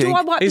everything. Do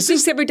I wipe the Is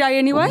this- sinks every day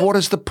anyway? What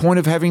is the point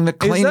of having the Is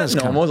cleaners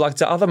that come? normal? Like,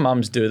 do other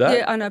mums do that?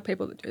 Yeah, I know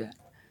people that do that.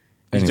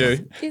 You Anyway.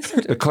 do. Yes, I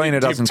do. The cleaner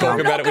Do you doesn't talk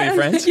come. about it with your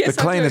friends? Yes,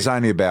 The I do. cleaner's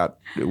only about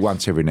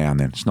once every now and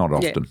then. It's not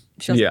Yeah, often.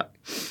 she doesn't- Yeah.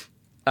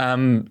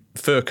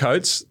 Fur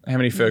coats. How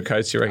many fur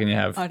coats do you reckon you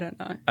have? I don't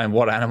know. And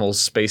what animal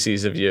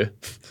species have you?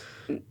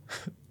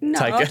 No,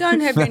 Take I it.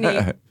 don't have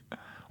any.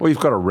 Well, you've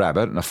got a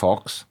rabbit and a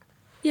fox,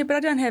 Yeah, but I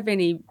don't have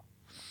any.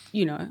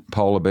 You know,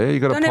 polar bear.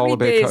 You got don't a have polar any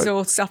bear bears coat.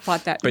 or stuff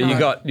like that. But no.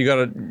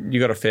 you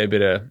got a fair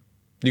bit of.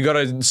 You got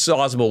a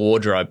sizable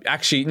wardrobe.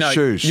 Actually, no.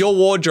 Shoes. Your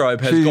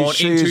wardrobe has gone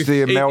She's into,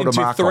 the Imelda into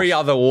Marcos. 3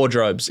 other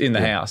wardrobes in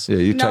the house. Yeah,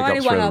 you No, take up only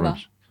 3 one other other.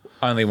 rooms.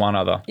 Only one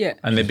other. Yeah.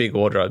 And they're big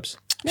wardrobes.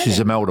 She's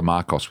Imelda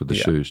Marcos with the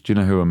shoes. Do you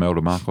know who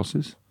Imelda Marcos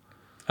is?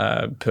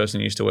 Person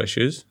who used to wear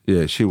shoes.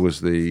 Yeah, she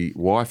was the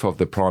wife of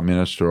the Prime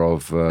Minister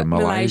of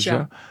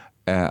Malaysia.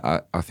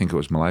 I think it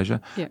was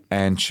Malaysia. Yeah.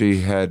 And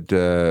she had,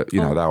 they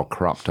were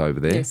corrupt over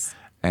there. Yes.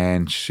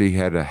 And she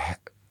had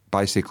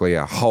basically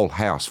a whole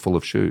house full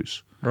of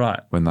shoes Right.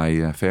 when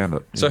they found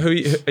it. So who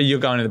are you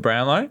going to the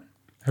Brownlow?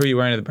 Who are you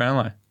wearing to the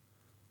Brownlow?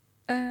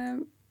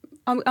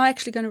 I'm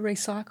actually going to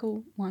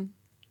recycle one.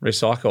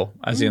 Recycle,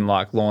 as in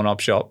like lawn op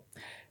shop.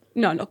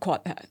 No, not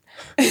quite that.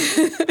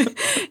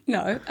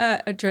 No,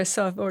 a dress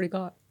I've already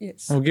got.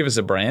 Yes. Well, give us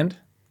a brand.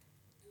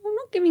 I'm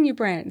not giving you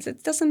brands.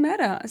 It doesn't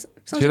matter. As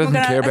long She as we're doesn't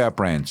gonna- care about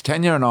brands.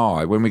 Tanya and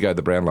I, when we go to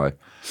the Brownlow,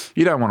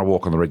 you don't want to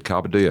walk on the red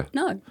carpet, do you?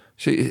 No.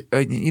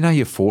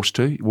 You're forced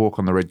to walk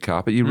on the red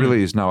carpet. You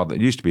really is no other.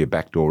 It used to be a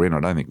back door in. I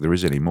don't think there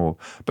is anymore.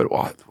 But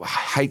I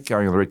hate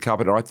going on the red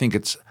carpet. I think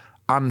it's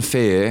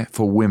unfair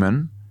for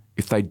women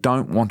if they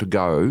don't want to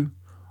go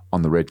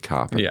on the red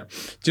carpet. Yeah.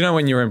 Do you know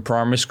when you're in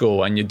primary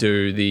school and you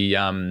do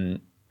the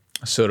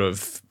sort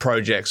of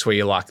projects where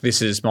you're like,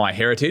 this is my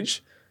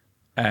heritage,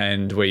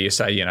 and where you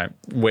say,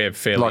 we're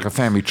fairly Like a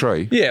family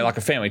tree. Yeah, like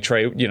a family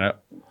tree.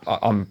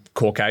 I'm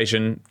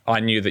Caucasian. I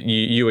knew that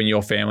you and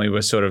your family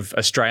were sort of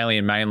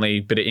Australian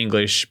mainly, bit of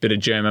English, bit of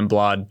German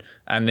blood.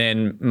 And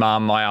then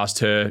Mum, I asked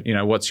her,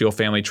 what's your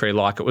family tree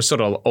like? It was sort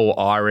of all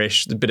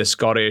Irish, a bit of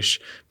Scottish,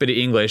 bit of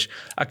English.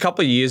 A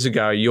couple of years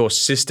ago, your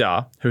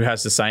sister, who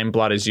has the same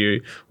blood as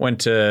you,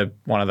 went to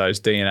one of those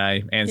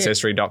DNA,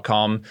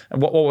 Ancestry.com.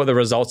 And what were the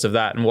results of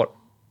that? And what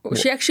Well,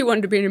 she actually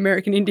wanted to be an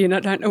American Indian. I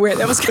don't know where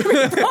that was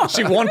coming from.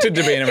 she wanted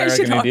to be an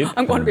American She thought, Indian.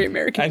 I'm going to be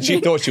American And she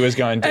Indian. thought she was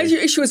going to. And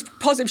she was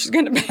positive she was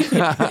going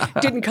to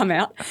be. Didn't come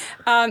out.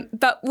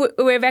 But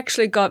we've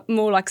actually got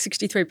more like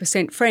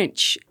 63%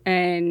 French.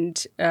 And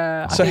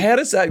So how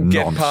does that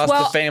get Nonsense. past the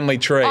Well, family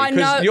tree? I know-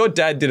 Because your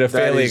dad did a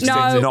fairly is-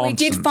 extensive. no, we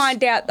nonsense. did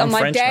find out on I'm my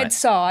French, dad's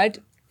side,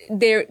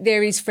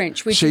 there is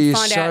French. We She can is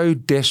find so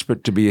out.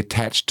 desperate to be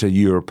attached to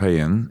Europe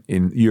in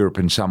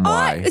some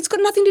way. It's got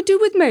nothing to do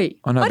with me.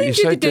 I know, I but didn't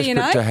you're do so the desperate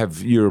DNA. to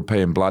have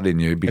European blood in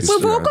you because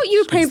We've all got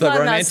European it's the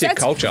blood in us. romantic That's-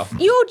 culture.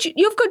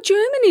 You've got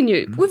German in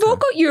you. We've all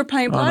got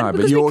European blood I know, but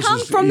because we yours come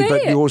is, from there.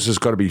 but yours has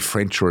got to be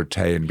French or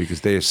Italian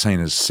because they're seen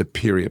as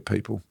superior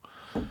people.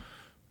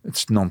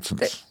 It's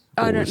nonsense.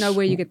 I don't know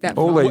where you get that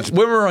all from. these,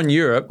 When we're on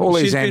Europe, all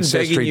she's these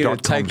been begging you to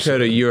take ancestry.coms. her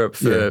to Europe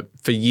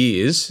for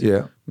years.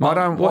 yeah. I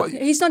don't.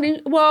 He's not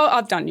in. Well,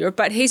 I've done Europe,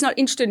 but he's not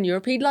interested in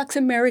Europe. He likes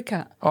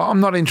America.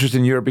 I'm not interested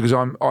in Europe because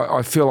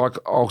I feel like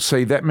I'll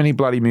see that many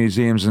bloody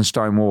museums and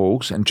stone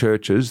walls and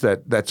churches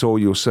that's all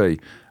you'll see.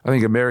 I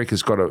think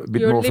America's got a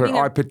bit You're more. living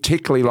I a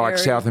particularly like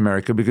very South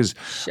America because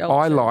I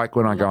sheltered like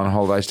when I go on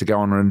holidays to go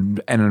on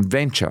an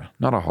adventure,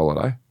 not a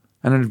holiday,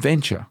 an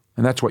adventure.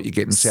 And that's what you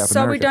get in South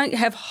So America. we don't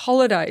have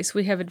holidays,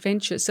 we have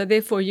adventures. So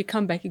therefore you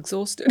come back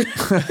exhausted.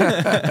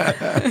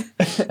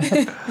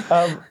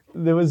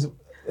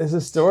 There's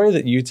a story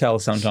that you tell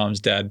sometimes,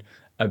 Dad,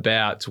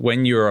 about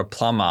when you were a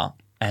plumber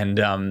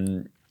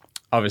and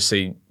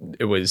obviously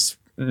it was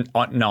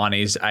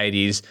 90s,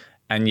 80s,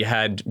 and you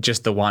had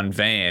just the one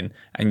van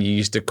and you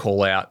used to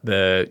call out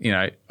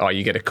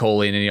you get a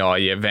call in and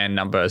your van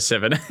number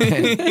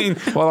 17.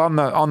 Well,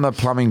 on the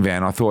plumbing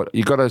van, I thought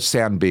you got to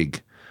sound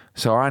big.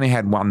 So I only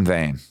had one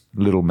van,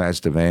 little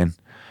Mazda van,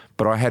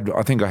 but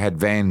I think I had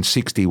van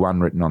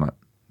 61 written on it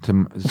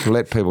to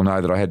let people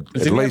know that I had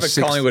Did at you least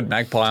have a Collingwood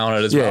Magpie on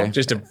it as well?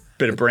 Just a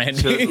bit of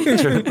branding.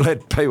 to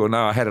let people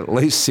know I had at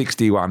least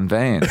 61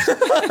 vans.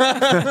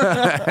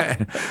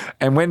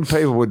 And when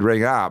people would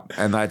ring up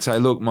and they'd say,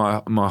 look,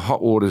 my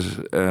hot water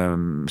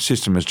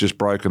system has just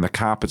broken, the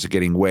carpets are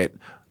getting wet,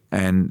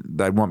 and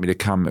they'd want me to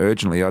come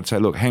urgently, I'd say,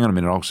 look, hang on a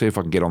minute, I'll see if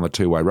I can get on the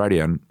two-way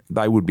radio, and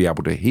they would be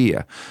able to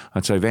hear.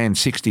 I'd say, van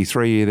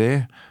 63, are you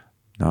there?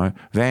 No.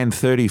 Van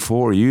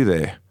 34, are you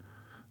there?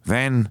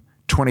 Van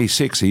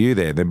 26, are you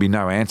there? There'd be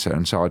no answer.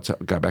 And so I'd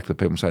go back to the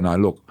people and say, no,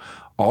 look,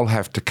 I'll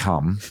have to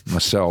come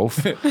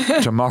myself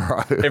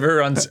tomorrow.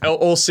 Everyone's,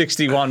 all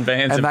 61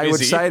 vans And are they would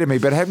busy. say to me,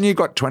 but haven't you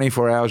got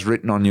 24 hours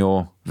written on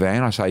your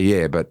van? I say,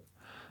 yeah, but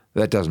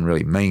that doesn't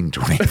really mean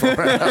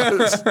 24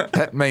 hours.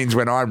 That means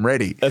when I'm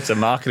ready. That's a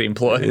marketing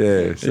ploy.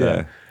 Yeah.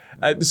 So.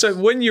 So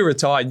when you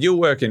retired, you were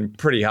working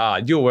pretty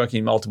hard. You were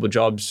working multiple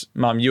jobs.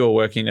 Mum, you were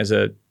working as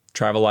a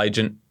travel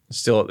agent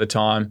still at the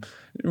time.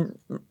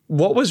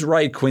 What was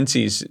Ray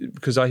Quincy's?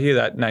 Because I hear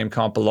that name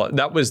come up a lot.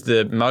 That was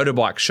the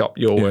motorbike shop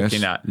you were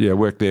working at. Yeah, I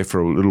worked there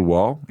for a little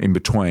while in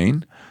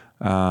between,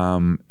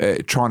 trying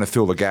to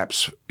fill the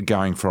gaps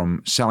going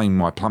from selling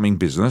my plumbing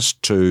business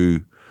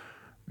to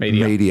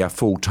media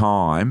full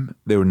time.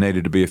 There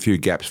needed to be a few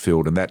gaps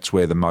filled, and that's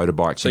where the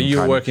motorbike. So you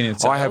were working in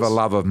sales? I have a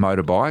love of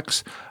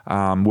motorbikes.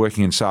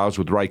 Working in sales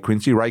with Ray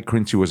Quincy. Ray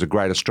Quincy was a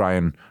great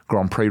Australian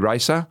Grand Prix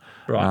racer.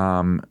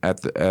 Right.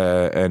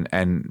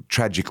 And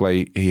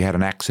tragically, he had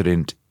an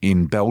accident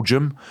in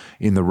Belgium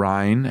in the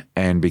rain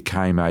and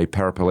became a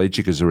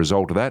paraplegic as a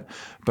result of that.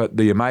 But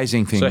the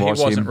amazing thing was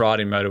he wasn't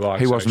riding motorbikes.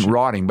 He wasn't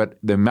riding, but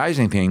the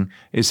amazing thing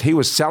is he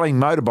was selling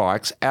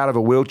motorbikes out of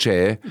a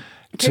wheelchair.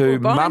 To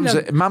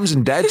mums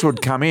and dads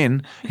would come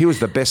in. He was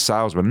the best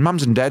salesman.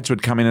 Mums and dads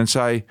would come in and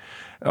say,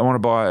 I want to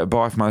buy a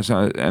bike for my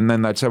son. And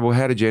then they'd say, well,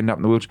 how did you end up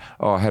in the wheelchair?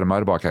 Oh, I had a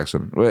motorbike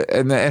accident.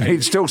 And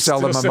he'd still sell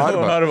them a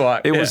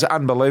motorbike. It was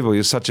unbelievable. He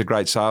was such a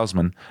great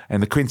salesman.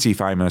 And the Quincy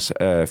famous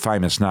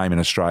name in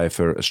Australia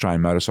for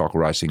Australian motorcycle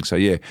racing. So,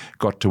 yeah,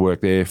 got to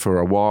work there for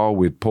a while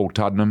with Paul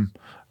Tuddenham,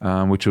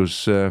 which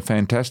was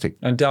fantastic.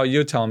 And Darl, you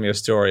were telling me a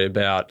story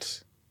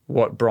about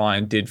what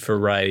Brian did for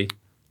Ray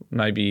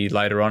maybe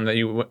later on, that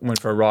you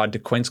went for a ride to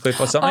Queenscliff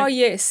or something? Oh,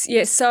 yes.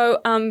 So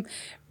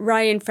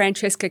Ray and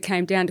Francesca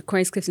came down to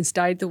Queenscliff and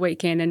stayed the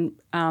weekend, and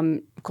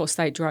of course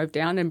they drove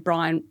down, and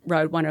Brian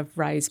rode one of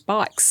Ray's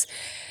bikes.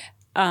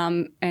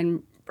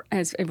 And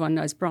as everyone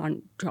knows,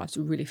 Brian drives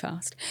really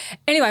fast.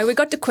 Anyway, we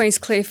got to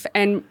Queenscliff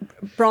and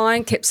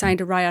Brian kept saying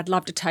to Ray, I'd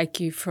love to take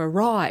you for a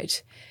ride.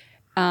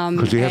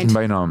 Because he hasn't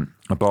been on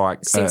a bike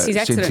since his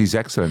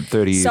accident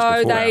 30 years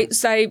before.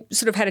 So they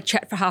sort of had a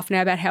chat for half an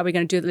hour about how we're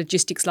going to do the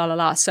logistics,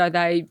 So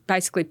they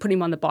basically put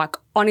him on the bike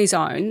on his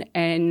own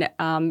and,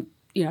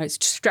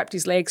 strapped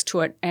his legs to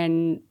it.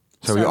 And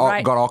so he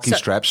got hockey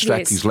straps,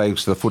 strapped his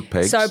legs to the foot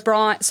pegs.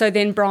 So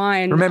then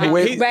Brian...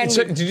 Remember,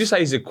 did you say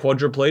he's a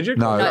quadriplegic?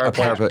 No, a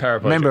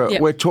paraplegic. Remember,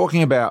 we're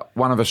talking about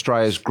one of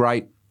Australia's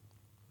great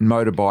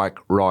motorbike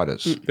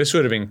riders. This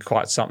would have been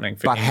quite something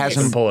for him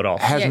hasn't to pull it off.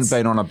 Hasn't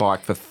been on a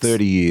bike for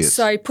 30 years.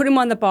 So put him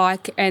on the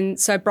bike, and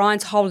so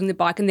Brian's holding the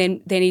bike, and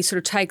then he sort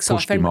of takes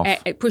pushed him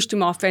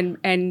off,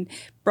 and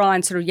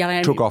Brian sort of yelling at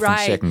him, took off in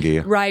second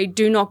gear. Ray,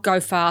 do not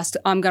go fast.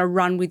 I'm going to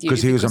run with you.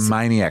 Because he was a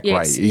maniac,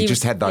 yes, Ray. He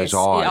just had those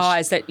eyes. The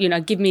eyes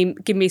that, give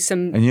me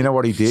some... And you know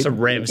what he did? Some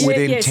revs.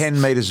 Within 10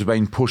 metres of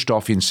being pushed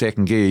off in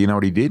second gear, you know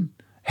what he did?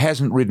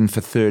 Hasn't ridden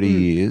for 30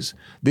 years.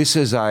 This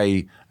is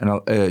a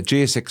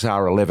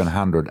GSXR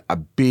 1100, a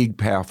big,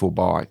 powerful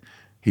bike.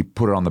 he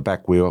put it on the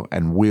back wheel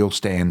and wheel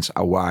stands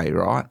away,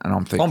 right? And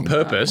I'm thinking... On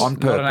purpose,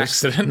 not an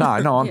accident. No,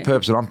 on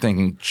purpose. And I'm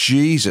thinking,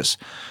 Jesus.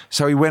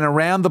 So he went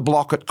around the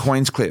block at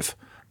Queenscliff.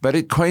 But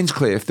at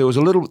Queenscliff, there's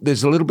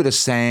a little bit of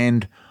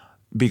sand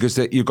because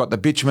you've got the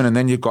bitumen and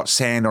then you've got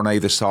sand on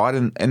either side,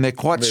 and they're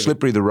quite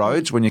slippery, the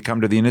roads, when you come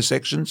to the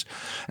intersections.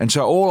 And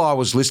so all I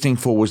was listening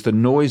for was the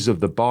noise of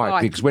the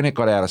bike, because when it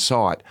got out of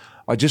sight,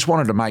 I just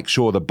wanted to make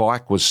sure the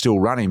bike was still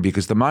running,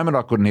 because the moment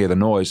I couldn't hear the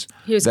noise,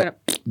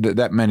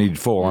 that meant he'd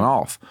fallen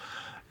off.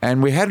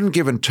 And we hadn't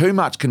given too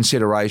much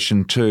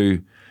consideration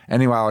to...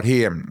 Anyway, I'd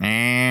hear him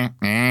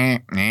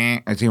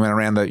as he went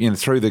around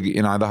through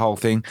the whole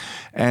thing,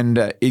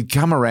 and he'd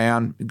come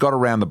around, got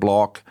around the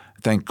block,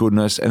 thank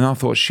goodness. And I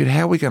thought, shit,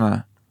 how are we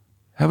gonna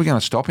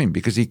stop him?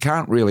 Because he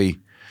can't really,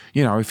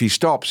 if he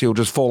stops, he'll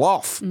just fall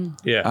off.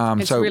 Yeah.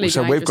 So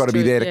we've got to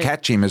be there to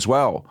catch him as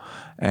well.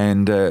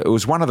 And it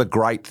was one of the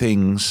great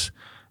things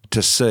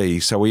to see.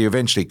 So we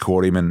eventually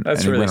caught him, and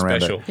That's he really went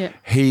around. special. Yeah.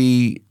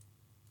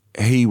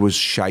 He was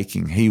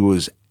shaking. He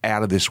was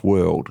out of this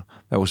world.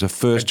 That was the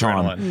first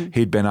Adrenaline. time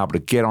he'd been able to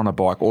get on a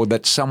bike, or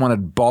that someone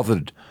had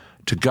bothered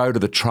to go to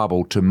the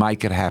trouble to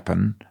make it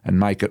happen and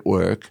make it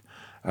work,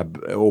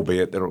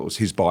 albeit that it was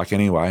his bike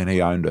anyway and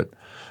he owned it.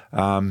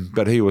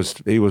 But he was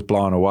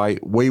blown away.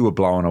 We were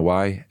blown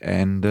away,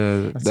 and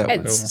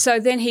so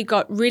then he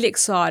got really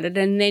excited,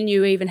 and then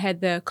you even had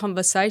the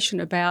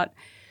conversation about,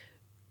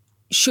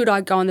 should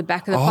I go on the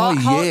back of the bike?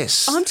 Oh,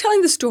 yes. I'm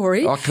telling the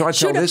story. Oh, can I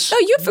tell this? No,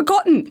 you've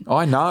forgotten.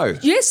 I know.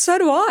 Yes, so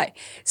do I.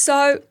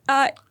 So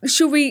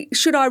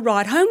should I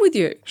ride home with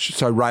you?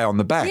 So Ray on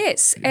the back.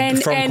 Yes. From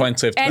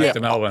Queenscliff back to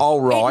Melbourne. I'll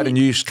ride and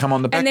you come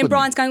on the back And then with me.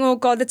 Brian's going, oh,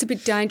 God, that's a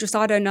bit dangerous.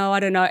 I don't know.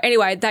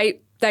 Anyway,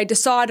 they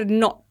decided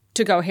not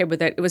to go ahead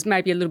with it. It was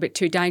maybe a little bit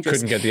too dangerous.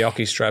 Couldn't get the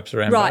ocky straps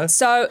around. Right, both.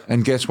 so...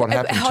 And guess what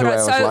happened 2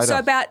 hours later? So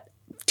about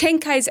 10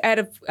 k's out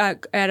of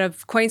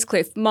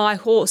Queenscliff, my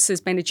horse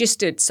has been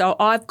adjusted, so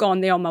I've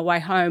gone there on my way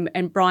home,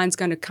 and Brian's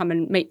going to come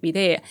and meet me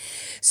there.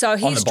 So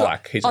he's on the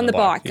bike. He's on the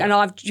bike, yeah. and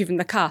I've driven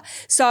the car.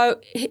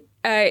 So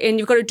and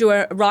you've got to do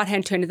a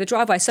right-hand turn to the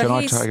driveway. So Can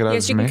I take it over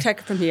yes, you from can here? take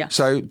it from here.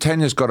 So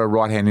Tanya's got a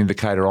right-hand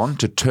indicator on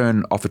to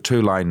turn off a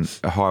 2-lane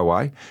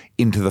highway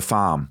into the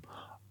farm.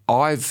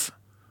 I've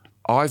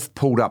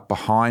pulled up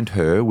behind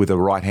her with a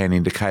right-hand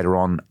indicator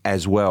on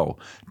as well.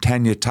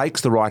 Tanya takes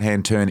the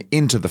right-hand turn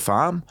into the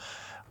farm.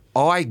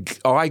 I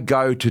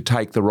go to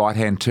take the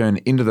right-hand turn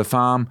into the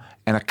farm,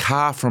 and a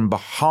car from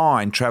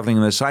behind travelling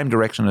in the same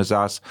direction as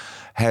us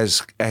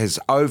has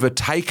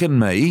overtaken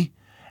me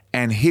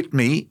and hit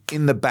me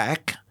in the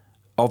back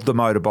of the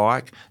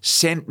motorbike,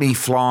 sent me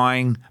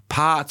flying,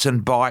 parts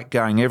and bike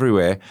going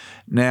everywhere.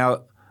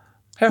 Now,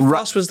 how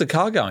fast was the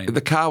car going?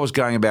 the car was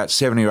going about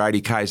 70 or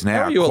 80 k's an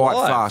hour, are you quite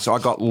alive? fast. I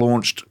got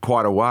launched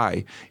quite a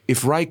way.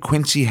 If Ray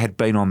Quincy had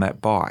been on that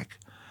bike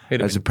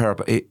as a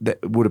parapet,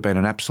 that would have been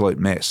an absolute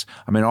mess.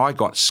 I mean, I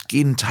got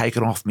skin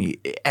taken off me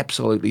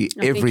absolutely I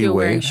think you were everywhere.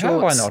 wearing How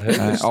have I shorts. not heard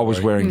this? I was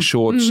story? wearing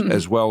shorts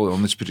as well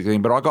on this particular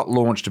thing, but I got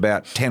launched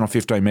about 10 or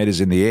 15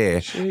 metres in the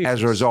air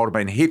as a result of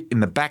being hit in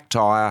the back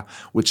tyre,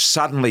 which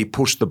suddenly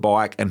pushed the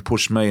bike and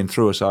pushed me and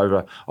threw us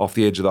over off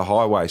the edge of the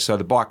highway. So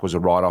the bike was a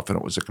write-off, and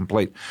it was a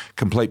complete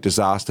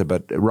disaster,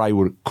 but Ray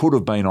could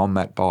have been on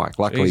that bike.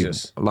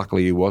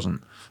 Luckily he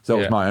wasn't. So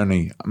that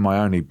was my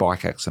only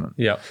bike accident.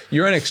 Yeah,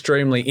 you're an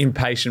extremely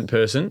impatient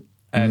person,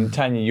 and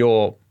Tanya,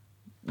 you're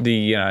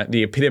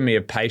the epitome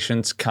of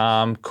patience,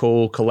 calm,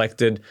 cool,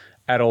 collected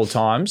at all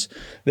times.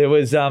 There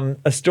was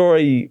a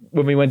story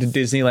when we went to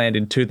Disneyland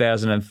in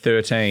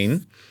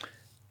 2013.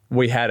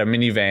 We had a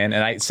minivan, an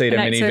 8-seater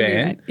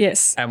minivan.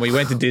 Yes. And we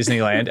went to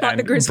Disneyland. Like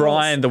the And Griswolds.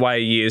 Brian, the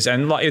way he is,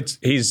 and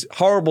he's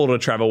horrible to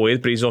travel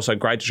with, but he's also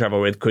great to travel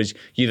with because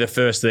you're the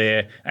first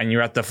there and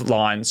you're at the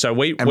line. So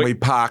we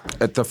park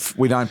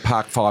we don't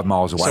park 5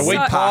 miles away. So we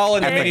pile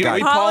in the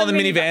gate.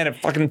 minivan at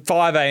fucking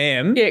 5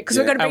 a.m. Yeah, because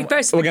we're going to be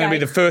first. We're going to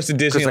be the first at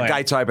because the Disneyland.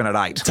 gates open at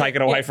 8. Take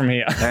it away from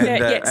here.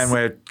 And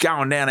we're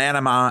going down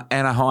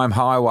Anaheim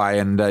Highway,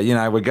 and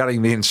we're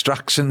getting the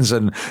instructions,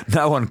 and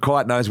no one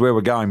quite knows where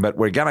we're going, but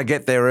we're going to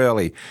get there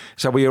early.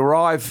 So we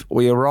arrive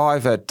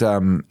at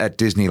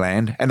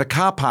Disneyland, and the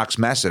car park's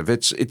massive.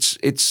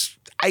 It's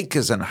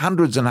acres and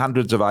hundreds of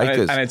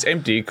acres, and it's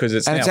empty because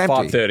it's and now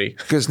 5:30.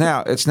 Because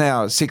now it's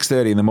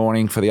 6:30 in the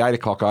morning for the 8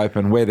 o'clock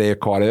open. We're there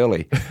quite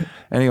early.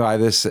 Anyway,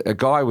 there's a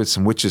guy with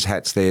some witches'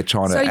 hats there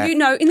trying to. So in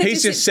the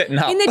He's just setting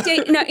up. In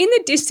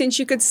the distance,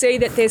 you could see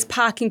that there's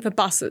parking for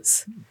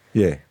buses.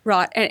 Yeah.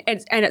 Right, and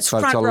it's So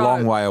front row. it's a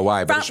long way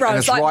away, but front row,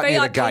 it's like right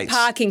near the VIP gates.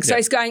 parking. So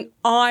he's going,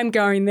 I'm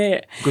going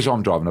there. Because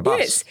I'm driving a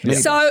bus.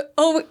 Yes.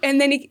 And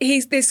then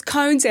there's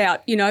cones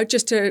out,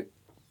 just to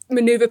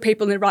manoeuvre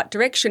people in the right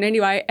direction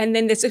anyway. And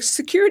then there's a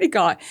security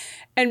guy.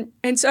 And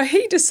so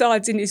he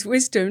decides in his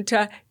wisdom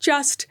to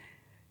just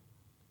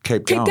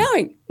Keep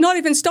going. Not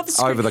even stop the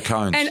screen. Over the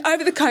cones. And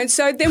over the cones.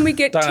 So then we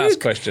get Don't ask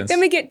questions.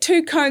 Then we get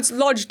 2 cones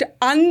lodged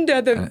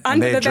under the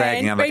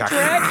dragging van. on the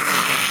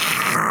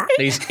car.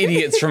 These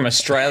idiots from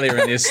Australia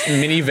in this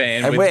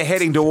minivan. And we're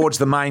heading towards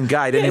the main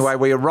gate. Anyway,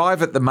 we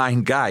arrive at the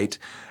main gate,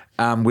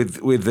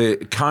 with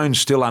the cone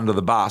still under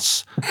the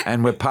bus,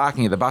 and we're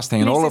parking at the bus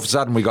thing, and all of a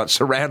sudden we got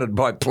surrounded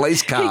by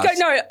police cars.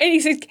 And he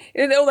says,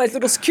 all those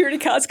little security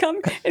cars come,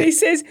 and he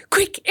says,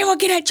 quick, everyone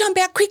get out, jump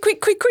out, quick.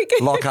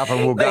 Lock up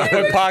and we'll go.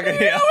 We're parking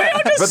here.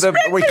 But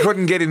we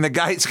couldn't get in the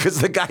gates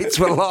because the gates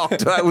were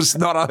locked. It was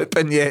not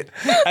open yet.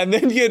 And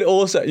then you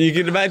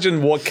could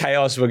imagine what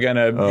chaos we're going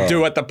to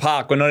do at the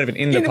park. We're not even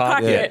in the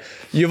park yet.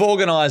 You've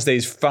organised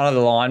these front of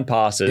the line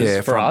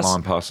passes for us. Front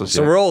line passes.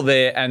 So we're all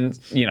there, and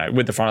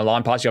with the front of the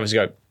line pass, you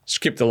obviously go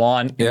skip the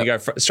line and you go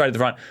straight to the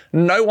front.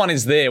 No one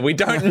is there. We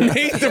don't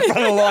need the front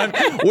of the line.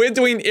 We're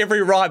doing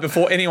every ride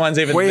before anyone's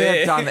even there. We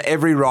have done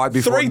every ride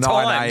before 3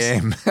 9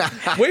 a.m.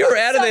 We were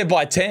out of there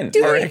by 10,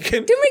 I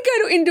reckon. Didn't we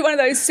go into one of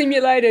those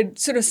simulated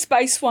sort of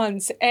space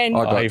ones? And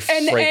he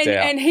freaked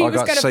out. And he was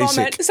going to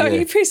vomit, so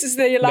he presses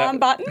the alarm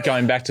button.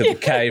 Going back to the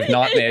cave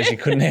nightmares, he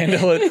couldn't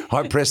handle it.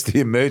 I pressed the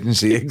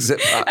emergency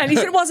exit button. And he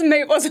said, it wasn't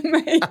me.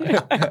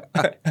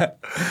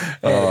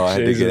 I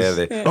had to get out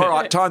of there. All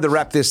right, time to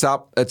wrap this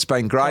up. It's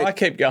been great. I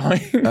keep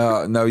going.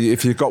 No,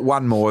 if you've got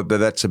one more, but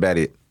that's about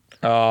it.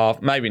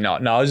 Maybe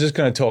not. No, I was just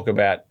going to talk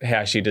about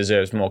how she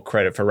deserves more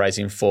credit for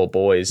raising 4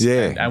 boys.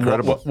 Yeah, and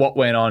what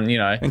went on,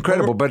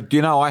 Incredible, but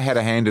I had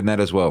a hand in that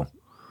as well.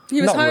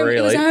 He was Not home. really.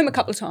 He was home a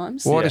couple of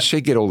times. Why does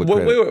she get all the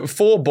credit? We were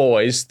 4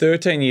 boys,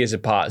 13 years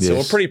apart, so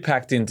we're pretty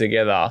packed in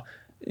together.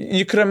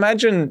 You could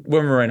imagine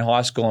when we were in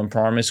high school and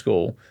primary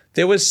school,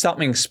 there was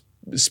something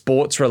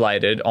sports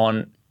related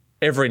on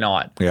every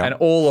night and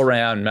all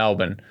around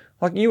Melbourne.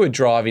 Like, you were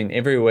driving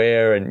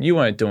everywhere and you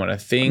weren't doing a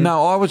thing.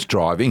 No, I was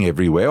driving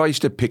everywhere. I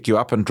used to pick you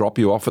up and drop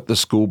you off at the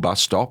school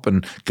bus stop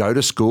and go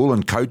to school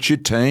and coach your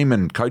team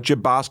and coach your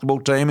basketball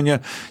team and your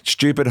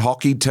stupid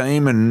hockey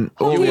team and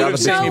all the other I've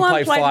things. seen you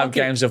play 5 hockey.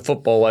 games of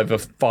football over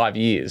 5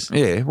 years.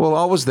 Yeah, well,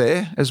 I was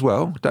there as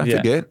well. Don't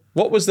forget.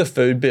 What was the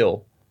food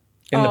bill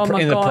in the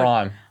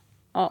prime?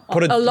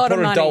 Put a lot of put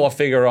a money. dollar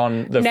figure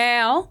on the...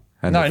 Now,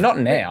 not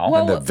now.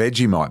 And the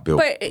Vegemite bill.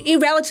 but in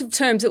relative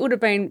terms, it would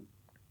have been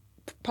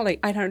probably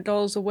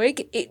 $800 a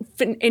week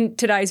in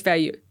today's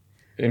value.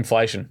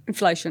 Inflation.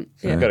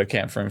 Yeah. You've got to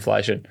account for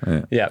inflation.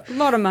 Yeah. A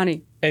lot of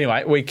money.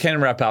 Anyway, we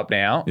can wrap up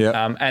now.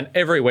 Yeah. And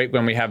every week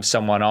when we have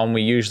someone on,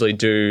 we usually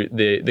do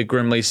the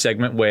Grimley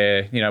segment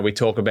where, we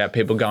talk about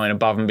people going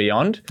above and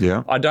beyond.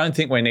 Yeah. I don't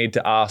think we need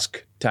to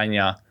ask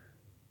Tania,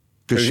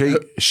 Because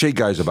she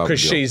goes above and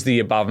because beyond. she's the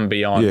above and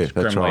beyond Yeah,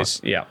 that's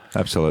Grimleys. right. Yeah.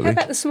 Absolutely. How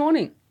about this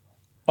morning?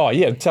 Oh,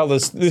 yeah. Tell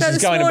us. This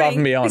is going above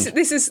and beyond.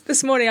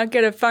 This morning, I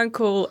get a phone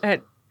call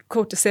at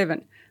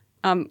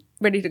 7:15.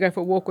 Ready to go for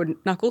a walk with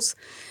Knuckles.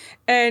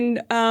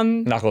 And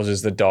Knuckles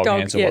is the dog,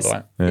 Hansel, yes,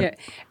 by the way.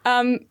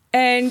 Yeah.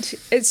 And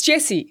it's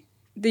Jessie,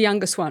 the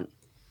youngest one.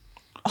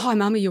 Hi,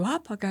 Mum, are you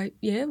up? I go,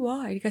 yeah,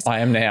 why? He goes, I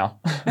am now.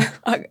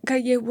 I go,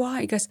 yeah,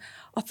 why? He goes,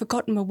 I've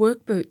forgotten my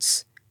work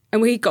boots.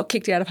 And we got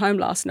kicked out of home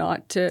last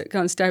night to go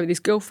and stay with his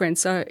girlfriend,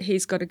 so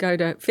he's got to go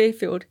to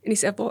Fairfield. And he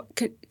said, well,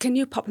 can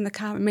you pop in the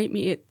car and meet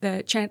me at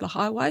the Chandler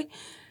Highway?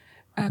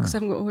 Because I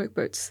haven't got work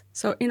boots.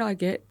 So in I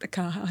get the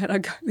car and I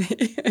go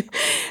there.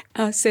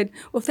 I said,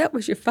 well, if that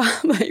was your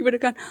father, he would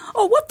have gone,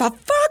 oh, what the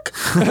fuck?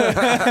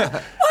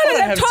 I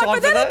don't have time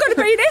for that. I've got to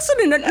be in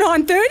Essendon at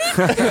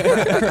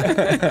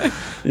 9:30.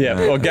 Yeah,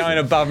 well, going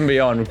above and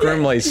beyond.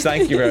 Grimleys,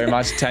 thank you very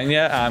much,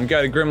 Tania.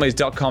 Go to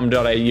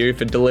grimleys.com.au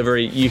for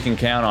delivery you can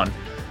count on.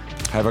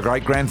 Have a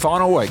great grand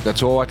final week.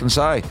 That's all I can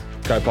say.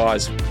 Go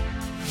Pies.